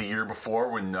repeat of the year before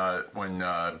when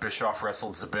Bischoff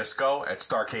wrestled Zbyszko at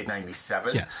Starrcade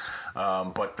 '97. Yes.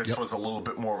 But this was a little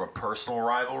bit more of a personal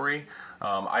rivalry.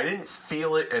 I didn't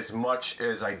feel it as much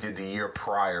as I did the year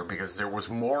prior because there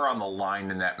was more on the line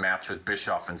in that match with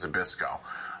Bischoff and Zbyszko,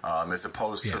 as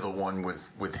opposed to the one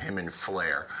with him and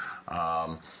Flair.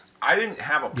 I didn't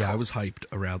have a... I was hyped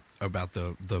about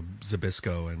the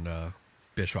Zbyszko and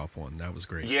Bischoff one. That was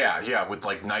great. Yeah, with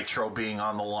like Nitro being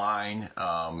on the line,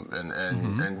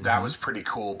 and that was pretty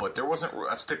cool. But there wasn't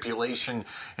a stipulation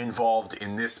involved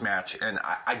in this match, and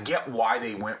I get why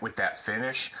they went with that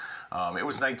finish. It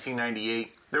was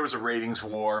 1998. There was a ratings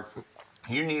war.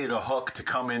 You needed a hook to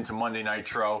come into Monday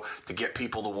Nitro to get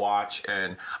people to watch,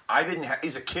 and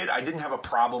as a kid, I didn't have a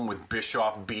problem with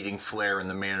Bischoff beating Flair in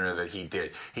the manner that he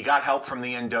did. He got help from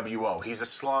the NWO. He's a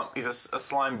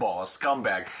slime ball, a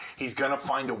scumbag. He's gonna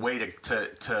find a way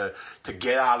to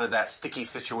get out of that sticky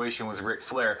situation with Ric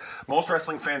Flair. Most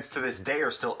wrestling fans to this day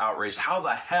are still outraged. How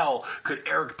the hell could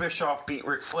Eric Bischoff beat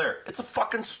Ric Flair? It's a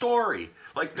fucking story.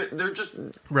 Like they're just,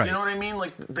 right. You know what I mean?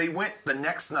 Like they went the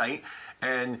next night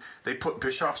and they put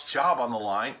Bischoff's job on the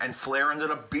line, and Flair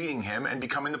ended up beating him and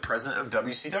becoming the president of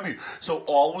WCW. So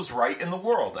all was right in the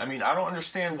world. I mean, I don't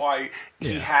understand why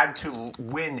he had to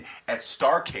win at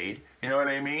Starrcade. You know what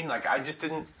I mean? Like, I just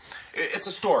didn't... It's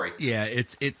a story. Yeah,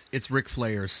 it's Ric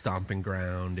Flair's stomping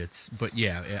ground.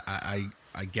 I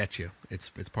get you. It's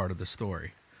part of the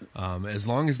story. As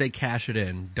long as they cash it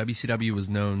in, WCW was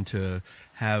known to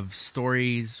have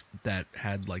stories that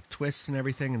had like twists and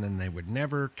everything, and then they would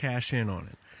never cash in on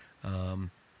it.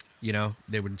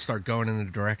 They would start going in a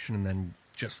direction and then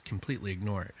just completely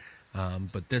ignore it.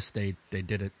 But this, they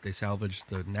did it. They salvaged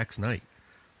the next night.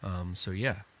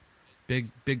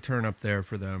 Big turn up there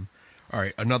for them. All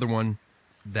right, another one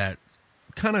that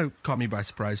kind of caught me by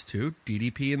surprise too.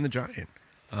 DDP and the Giant.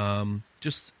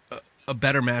 Just a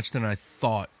better match than I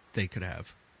thought they could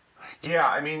have. Yeah,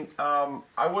 I mean,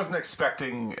 I wasn't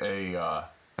expecting a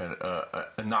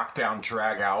a knockdown,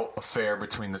 drag-out affair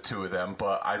between the two of them.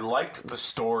 But I liked the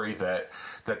story that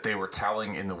they were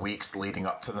telling in the weeks leading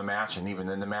up to the match, and even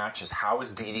in the match, is how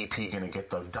is DDP going to get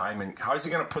the diamond? How is he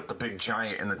going to put the big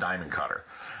giant in the diamond cutter?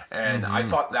 And I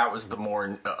thought that was the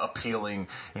more appealing,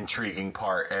 intriguing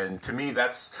part. And to me,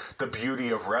 that's the beauty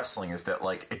of wrestling, is that,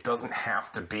 like, it doesn't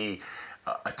have to be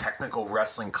a technical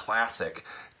wrestling classic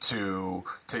to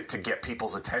get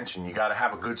people's attention. You got to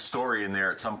have a good story in there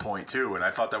at some point too. And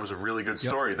I thought that was a really good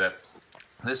story. That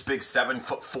this big 7'4",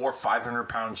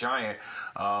 500-pound giant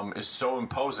is so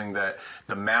imposing that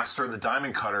the master of the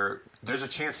diamond cutter, there's a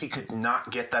chance he could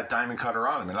not get that diamond cutter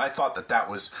on him. And I thought that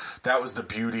was the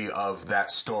beauty of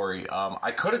that story. I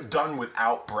could have done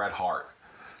without Bret Hart,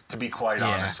 to be quite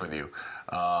honest with you.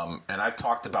 And I've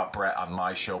talked about Bret on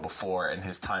my show before and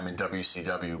his time in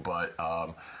WCW, but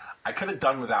I could have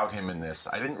done without him in this.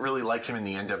 I didn't really like him in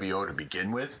the NWO to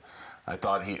begin with. I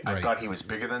thought he was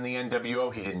bigger than the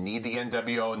NWO. He didn't need the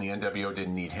NWO, and the NWO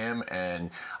didn't need him. And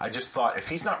I just thought, if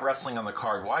he's not wrestling on the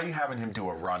card, why are you having him do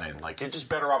a run-in? Like, you're just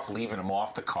better off leaving him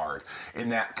off the card in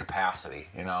that capacity,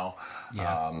 you know?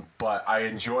 Yeah. But I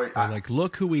enjoyed... like,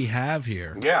 look who we have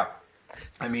here. Yeah.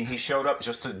 I mean, he showed up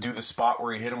just to do the spot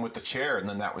where he hit him with the chair, and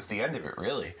then that was the end of it,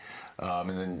 really. And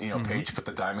then, you know, Paige put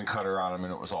the diamond cutter on him,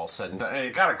 and it was all said and done. And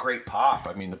it got a great pop.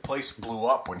 I mean, the place blew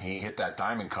up when he hit that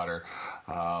diamond cutter.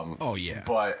 Oh, yeah.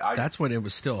 But that's when it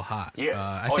was still hot. Yeah.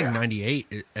 I think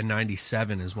 98 and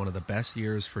 97 is one of the best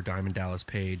years for Diamond Dallas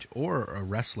Page, or a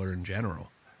wrestler in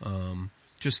general.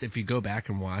 Just if you go back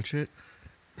and watch it,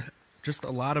 just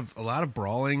a lot of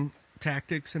brawling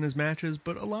tactics in his matches,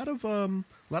 but a lot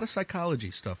of psychology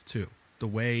stuff too. The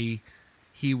way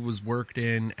he was worked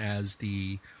in as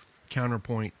the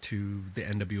counterpoint to the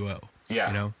NWO. Yeah.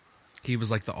 You know? He was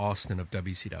like the Austin of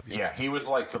WCW. Yeah, he was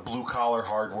like the blue collar,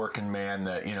 hard working man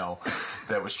that, you know,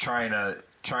 that was trying to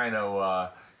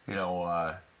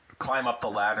climb up the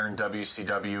ladder in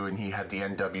WCW, and he had the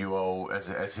NWO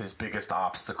as his biggest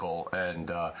obstacle,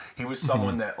 and he was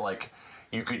someone that, like,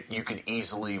 you could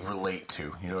easily relate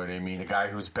to. You know what I mean? A guy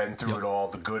who's been through it all,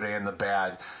 the good and the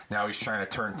bad. Now he's trying to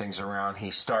turn things around.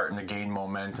 He's starting to gain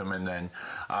momentum, and then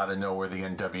out of nowhere, the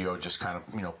NWO just kind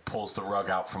of, you know, pulls the rug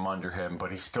out from under him.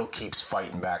 But he still keeps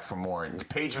fighting back for more. And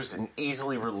Page was an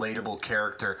easily relatable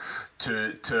character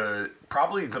to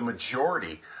probably the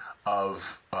majority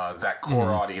of that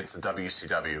core audience of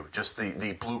WCW. Just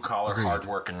the blue collar, hard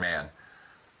working man.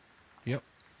 Yep.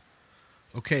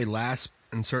 Okay, last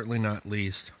and certainly not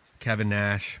least, Kevin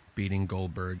Nash beating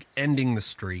Goldberg, ending the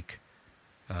streak.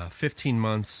 15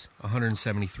 months,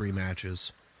 173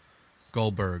 matches.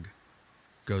 Goldberg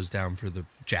goes down for the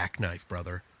jackknife,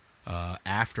 brother,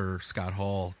 after Scott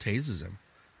Hall tases him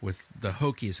with the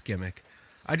hokiest gimmick.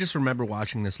 I just remember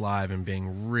watching this live and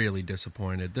being really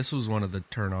disappointed. This was one of the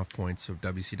turn-off points of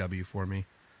WCW for me.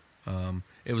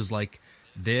 It was like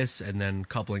this, and then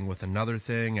coupling with another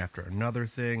thing after another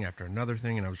thing after another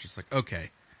thing, and I was just like, okay,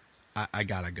 I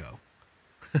gotta go.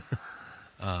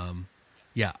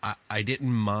 Yeah, I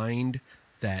didn't mind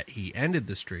that he ended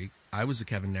the streak. I was a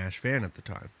Kevin Nash fan at the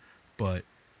time, but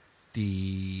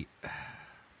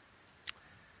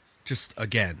just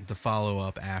again, the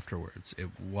follow-up afterwards,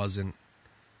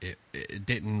 it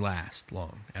didn't last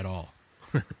long at all,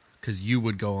 because you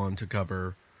would go on to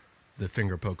cover the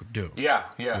Finger Poke of Doom. Yeah.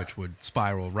 Which would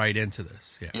spiral right into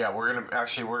this. Yeah, we're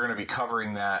gonna be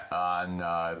covering that on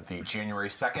the January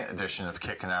 2nd edition of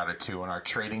Kicking Out at 2 in our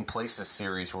Trading Places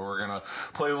series, where we're gonna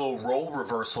play a little role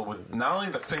reversal with not only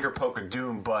the Finger Poke of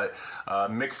Doom, but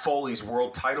Mick Foley's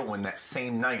world title win that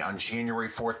same night on January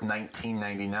 4th,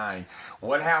 1999.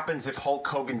 What happens if Hulk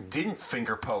Hogan didn't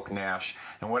finger poke Nash,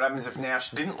 and what happens if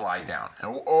Nash didn't lie down,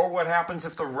 or what happens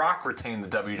if The Rock retained the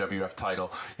WWF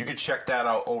title? You can check that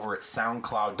out over at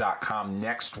SoundCloud.com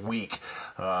next week.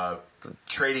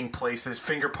 Trading Places,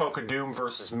 Finger Poke of Doom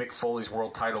versus Mick Foley's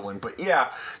world title win. But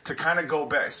yeah, to kind of go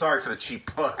back, sorry for the cheap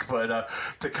plug, but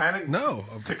to kind of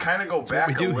go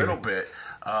back a little bit.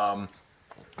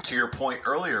 To your point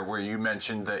earlier, where you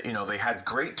mentioned that, you know, they had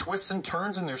great twists and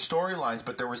turns in their storylines,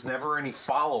 but there was never any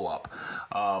follow-up.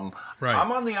 Right.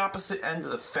 I'm on the opposite end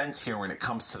of the fence here when it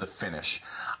comes to the finish.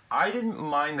 I didn't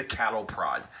mind the cattle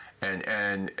prod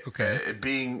and it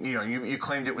being, you know, you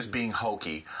claimed it was being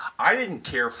hokey. I didn't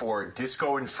care for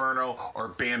Disco Inferno or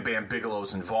Bam Bam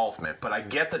Bigelow's involvement, but I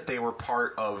get that they were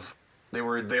part of They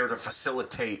were there to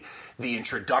facilitate the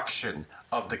introduction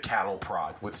of the cattle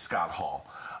prod with Scott Hall.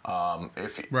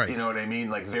 Right. You know what I mean?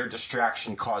 Like, their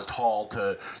distraction caused Hall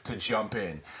to jump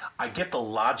in. I get the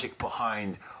logic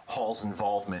behind Hall's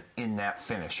involvement in that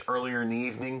finish. Earlier in the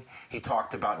evening, he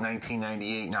talked about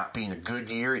 1998 not being a good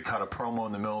year. He cut a promo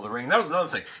in the middle of the ring. That was another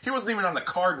thing. He wasn't even on the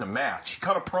card in the match. He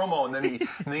cut a promo, and then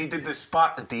he did this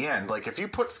spot at the end. Like, if you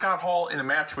put Scott Hall in a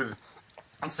match with,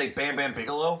 let's say, Bam Bam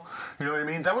Bigelow, you know what I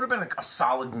mean? That would have been a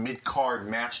solid mid-card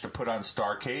match to put on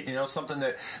Starrcade, you know, something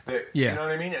that you know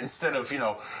what I mean? Instead of, you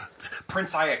know,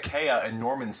 Prince Iaukea and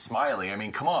Norman Smiley. I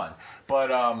mean, come on. But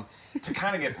to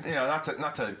kind of get, you know,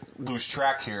 not to lose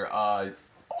track here,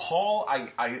 Hall,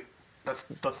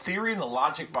 the theory and the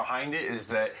logic behind it is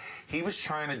that he was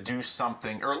trying to do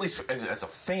something, or at least as a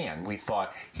fan, we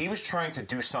thought he was trying to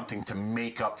do something to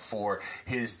make up for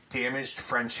his damaged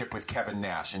friendship with Kevin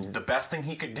Nash. And the best thing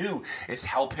he could do is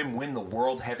help him win the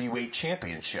World Heavyweight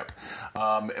Championship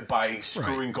by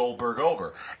screwing Goldberg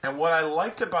over. And what I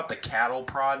liked about the cattle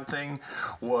prod thing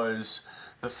was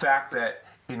the fact that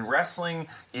in wrestling,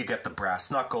 you get the brass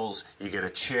knuckles, you get a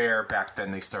chair. Back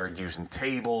then, they started using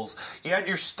tables. You had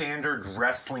your standard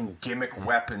wrestling gimmick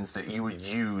weapons that you would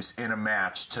use in a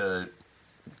match to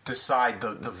decide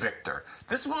the victor.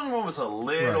 This one was a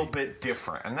little bit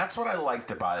different, and that's what I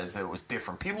liked about it, is that it was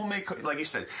different. People make, like you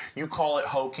said, you call it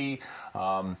hokey.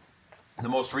 The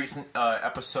most recent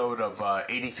episode of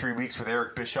 83 Weeks with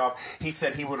Eric Bischoff, he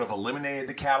said he would have eliminated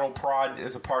the cattle prod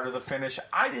as a part of the finish.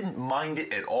 I didn't mind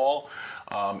it at all.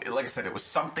 Like I said, it was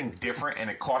something different, and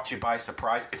it caught you by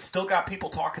surprise. It still got people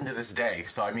talking to this day.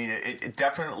 So, I mean, it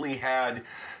definitely had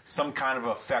some kind of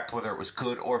effect, whether it was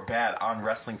good or bad, on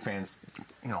wrestling fans,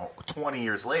 you know, 20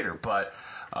 years later. But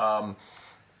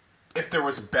if there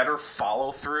was better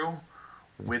follow-through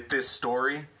with this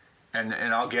story, and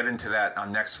I'll get into that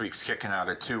on next week's Kicking Out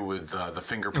at 2 with the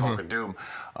Finger Poke of Doom,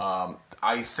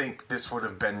 I think this would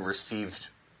have been received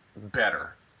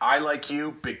better. I, like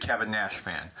you, big Kevin Nash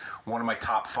fan. One of my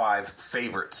top 5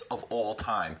 favorites of all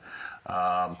time.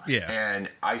 And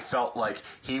I felt like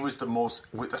he was the most,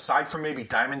 aside from maybe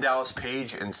Diamond Dallas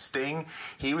Page and Sting,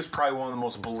 he was probably one of the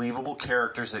most believable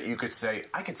characters that you could say,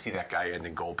 I could see that guy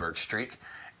ending Goldberg's streak.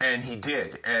 And he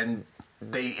did. And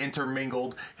they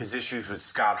intermingled his issues with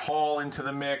Scott Hall into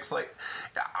the mix. Like,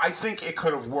 I think it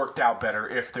could have worked out better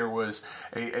if there was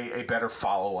a better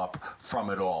follow-up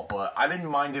from it all. But I didn't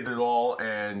mind it at all,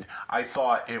 and I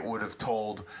thought it would have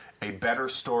told a better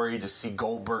story to see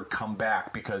Goldberg come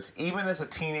back, because even as a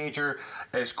teenager,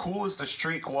 as cool as the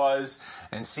streak was,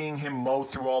 and seeing him mow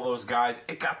through all those guys,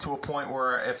 it got to a point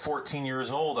where at 14 years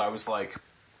old, I was like,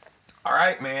 all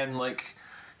right, man, like,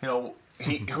 you know,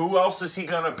 who else is he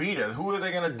going to beat? Who are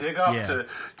they going to dig up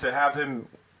to have him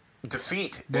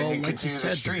defeat and continue the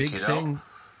streak?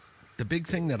 The big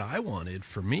thing that I wanted,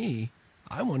 for me,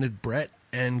 I wanted Brett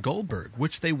and Goldberg,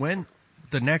 which they went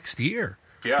the next year.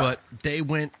 Yeah. But they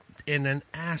went in an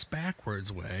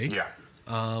ass-backwards way.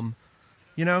 Yeah.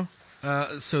 You know?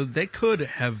 So they could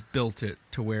have built it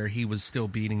to where he was still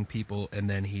beating people, and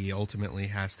then he ultimately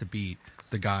has to beat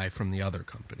the guy from the other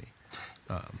company.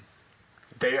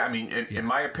 In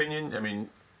my opinion, I mean,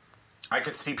 I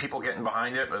could see people getting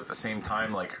behind it, but at the same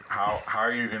time, like, how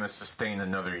are you going to sustain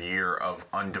another year of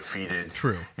undefeated?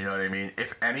 True. You know what I mean?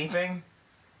 If anything,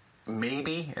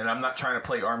 maybe, and I'm not trying to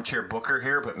play armchair booker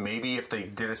here, but maybe if they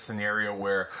did a scenario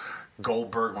where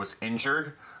Goldberg was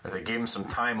injured, or they gave him some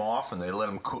time off and they let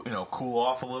him cool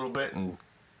off a little bit, and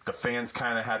the fans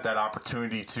kind of had that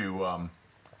opportunity to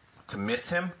miss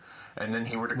him, and then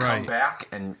he were to come back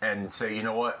and say, you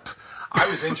know what, I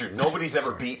was injured. Nobody's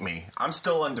ever beat me. I'm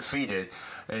still undefeated,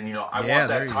 and you know I want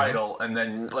that title. And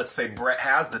then let's say Brett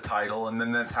has the title, and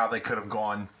then that's how they could have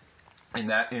gone in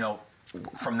that, you know,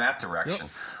 from that direction.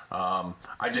 Yep.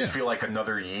 I just feel like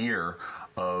another year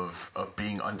of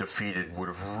being undefeated would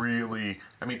have really.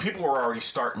 I mean, people were already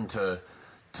starting to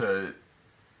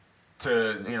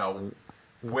you know,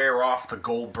 wear off the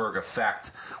Goldberg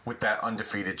effect with that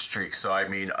undefeated streak. So I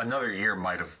mean, another year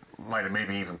might have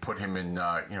maybe even put him in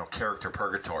character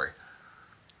purgatory.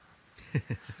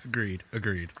 Agreed.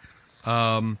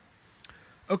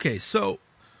 Okay, so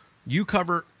you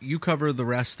cover the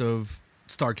rest of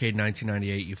Starrcade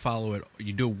 1998. You follow it.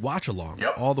 You do a watch along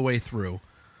all the way through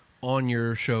on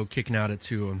your show, Kicking Out at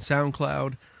 2 on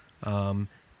SoundCloud.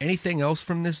 Anything else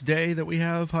from this day that we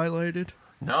have highlighted?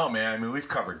 No, man. I mean, we've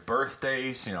covered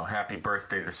birthdays. Happy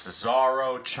birthday to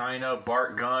Cesaro, Chyna,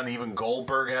 Bart Gunn, even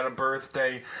Goldberg had a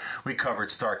birthday. We covered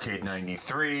Starrcade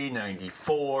 93,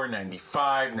 94,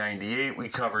 95, 98. We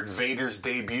covered Vader's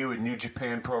debut at New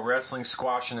Japan Pro Wrestling,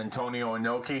 squashing Antonio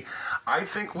Inoki. I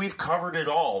think we've covered it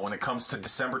all when it comes to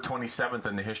December 27th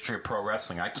in the history of pro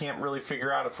wrestling. I can't really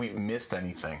figure out if we've missed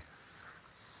anything.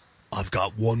 I've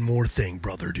got one more thing,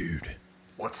 brother dude.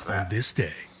 What's that? On this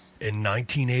day, in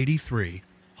 1983,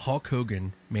 Hulk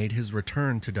Hogan made his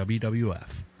return to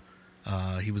WWF.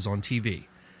 He was on TV,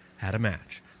 had a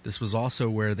match. This was also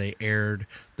where they aired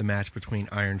the match between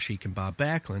Iron Sheik and Bob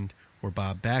Backlund, where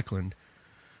Bob Backlund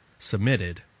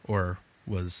submitted or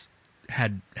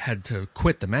had to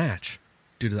quit the match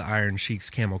due to the Iron Sheik's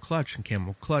camel clutch, and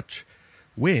camel clutch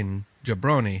win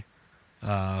Jabroni.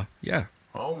 Yeah.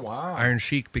 Oh, wow. Iron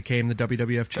Sheik became the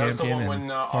WWF champion. That was the one when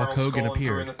Hulk Hogan appeared.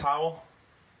 threw in the towel?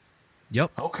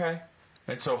 Yep. Okay.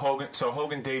 And so Hogan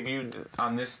debuted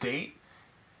on this date?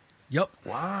 Yep.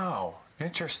 Wow.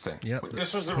 Interesting. Yep.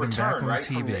 This was the Put him back return, on right,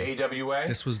 TV. from the AWA?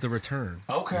 This was the return.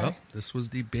 Okay. Yep. This was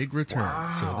the big return. Wow.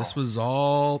 So this was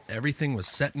everything was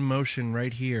set in motion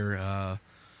right here.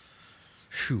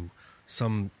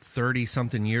 Some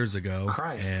 30-something years ago.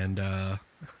 Christ. And,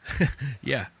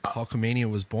 yeah, Hulkamania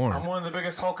was born. I'm one of the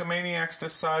biggest Hulkamaniacs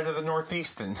this side of the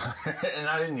Northeast, and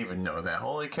I didn't even know that.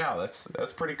 Holy cow, that's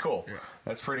pretty cool. Yeah.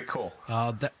 That's pretty cool.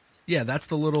 That's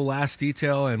the little last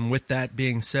detail. And with that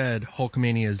being said,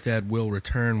 Hulkamania is Dead will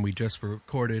return. We just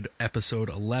recorded episode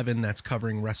 11. That's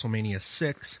covering WrestleMania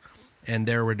 6. And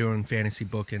there we're doing fantasy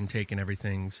booking, taking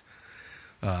everything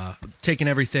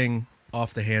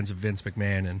off the hands of Vince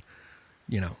McMahon. And,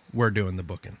 we're doing the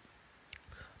booking.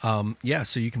 So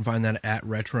you can find that at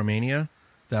Retromania.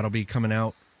 That'll be coming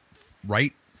out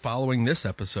right following this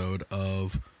episode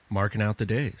of Marking Out the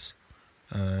Days.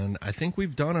 And I think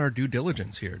we've done our due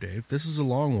diligence here, Dave. This is a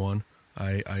long one.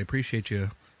 I appreciate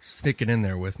you sticking in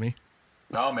there with me.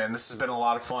 Oh, man, this has been a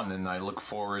lot of fun, and I look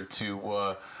forward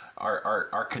to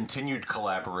our continued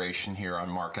collaboration here on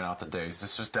Marking Out the Days.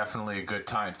 This was definitely a good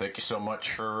time. Thank you so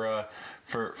much for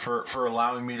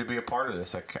allowing me to be a part of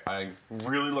this. I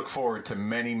really look forward to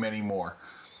many, many more.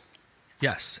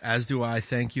 Yes, as do I.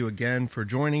 Thank you again for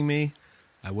joining me.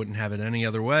 I wouldn't have it any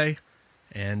other way.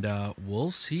 And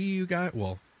we'll see you guys.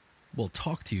 Well, we'll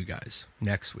talk to you guys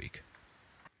next week.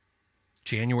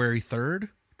 January 3rd,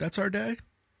 that's our day?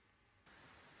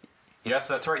 Yes,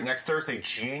 that's right. Next Thursday,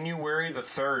 January the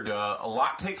 3rd. A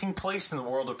lot taking place in the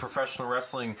world of professional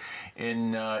wrestling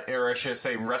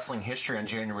wrestling history on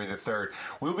January the 3rd.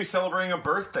 We'll be celebrating a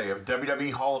birthday of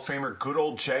WWE Hall of Famer good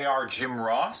old JR Jim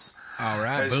Ross. All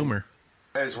right, Boomer.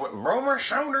 As what Romer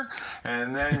Shouner,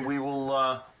 and then we will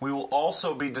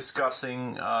also be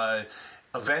discussing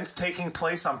events taking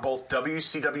place on both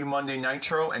WCW Monday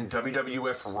Nitro and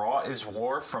WWF Raw is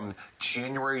War from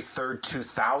January 3rd,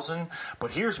 2000.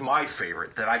 But here's my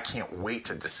favorite that I can't wait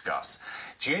to discuss.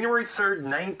 January 3rd,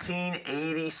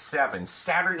 1987,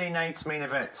 Saturday night's main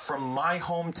event from my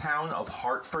hometown of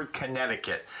Hartford,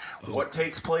 Connecticut. Oh. What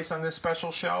takes place on this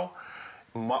special show?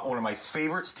 One of my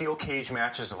favorite steel cage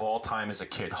matches of all time as a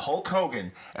kid, Hulk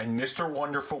Hogan and Mr.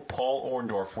 Wonderful Paul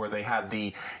Orndorff, where they had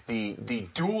the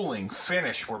dueling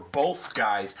finish where both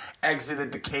guys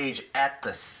exited the cage at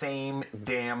the same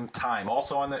damn time.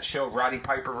 Also on that show, Roddy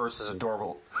Piper versus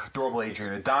adorable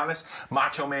Adrian Adonis,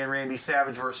 Macho Man Randy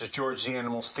Savage versus George the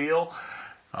Animal Steele.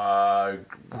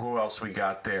 Who else we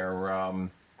got there? We'll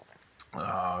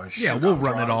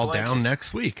run it all down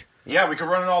next week. Yeah, we could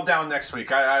run it all down next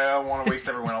week. I don't want to waste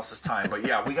everyone else's time. But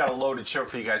yeah, we got a loaded show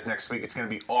for you guys next week. It's going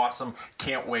to be awesome.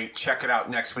 Can't wait. Check it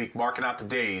out next week. Marking Out the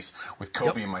Days with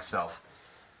Kobe and myself.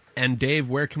 And Dave,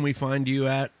 where can we find you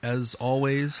at, as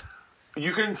always?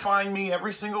 You can find me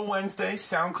every single Wednesday,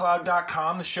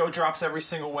 SoundCloud.com. The show drops every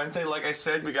single Wednesday. Like I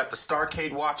said, we got the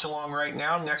Starrcade watch along right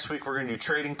now. Next week, we're going to do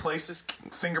Trading Places,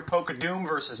 Finger Poke of Doom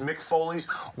versus Mick Foley's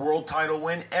world title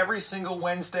win. Every single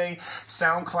Wednesday,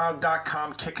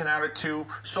 SoundCloud.com, kicking out at 2.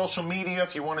 Social media,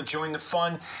 if you want to join the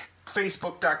fun,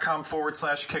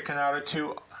 Facebook.com/kicking out at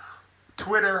 2.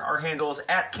 Twitter, our handle is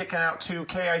at KickinOut2,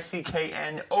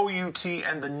 KICKNOUT,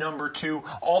 and the number 2.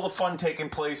 All the fun taking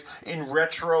place in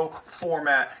retro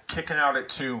format, Kicking Out at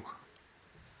 2.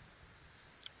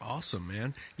 Awesome,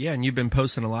 man. Yeah, and you've been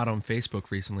posting a lot on Facebook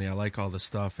recently. I like all the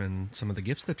stuff and some of the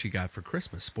gifts that you got for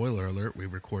Christmas. Spoiler alert, we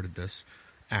recorded this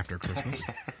after Christmas.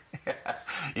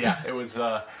 Yeah, it was,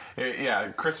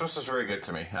 Christmas was very good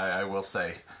to me, I will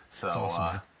say. So, that's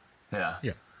awesome, yeah.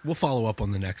 we'll follow up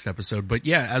on the next episode. But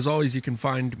yeah, as always, you can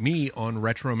find me on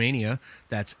Retromania.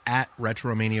 That's at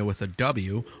Retromania with a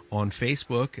W on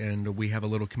Facebook, and we have a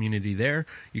little community there.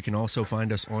 You can also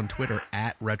find us on Twitter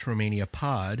at Retromania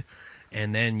Pod,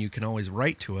 and then you can always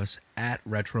write to us at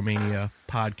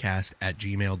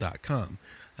retromaniapodcast@gmail.com.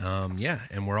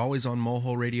 And we're always on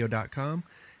moleholeradio.com,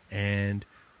 and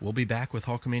we'll be back with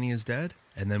Hulkamania's Dead,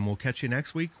 and then we'll catch you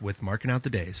next week with Marking Out the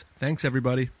Days. Thanks,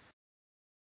 everybody.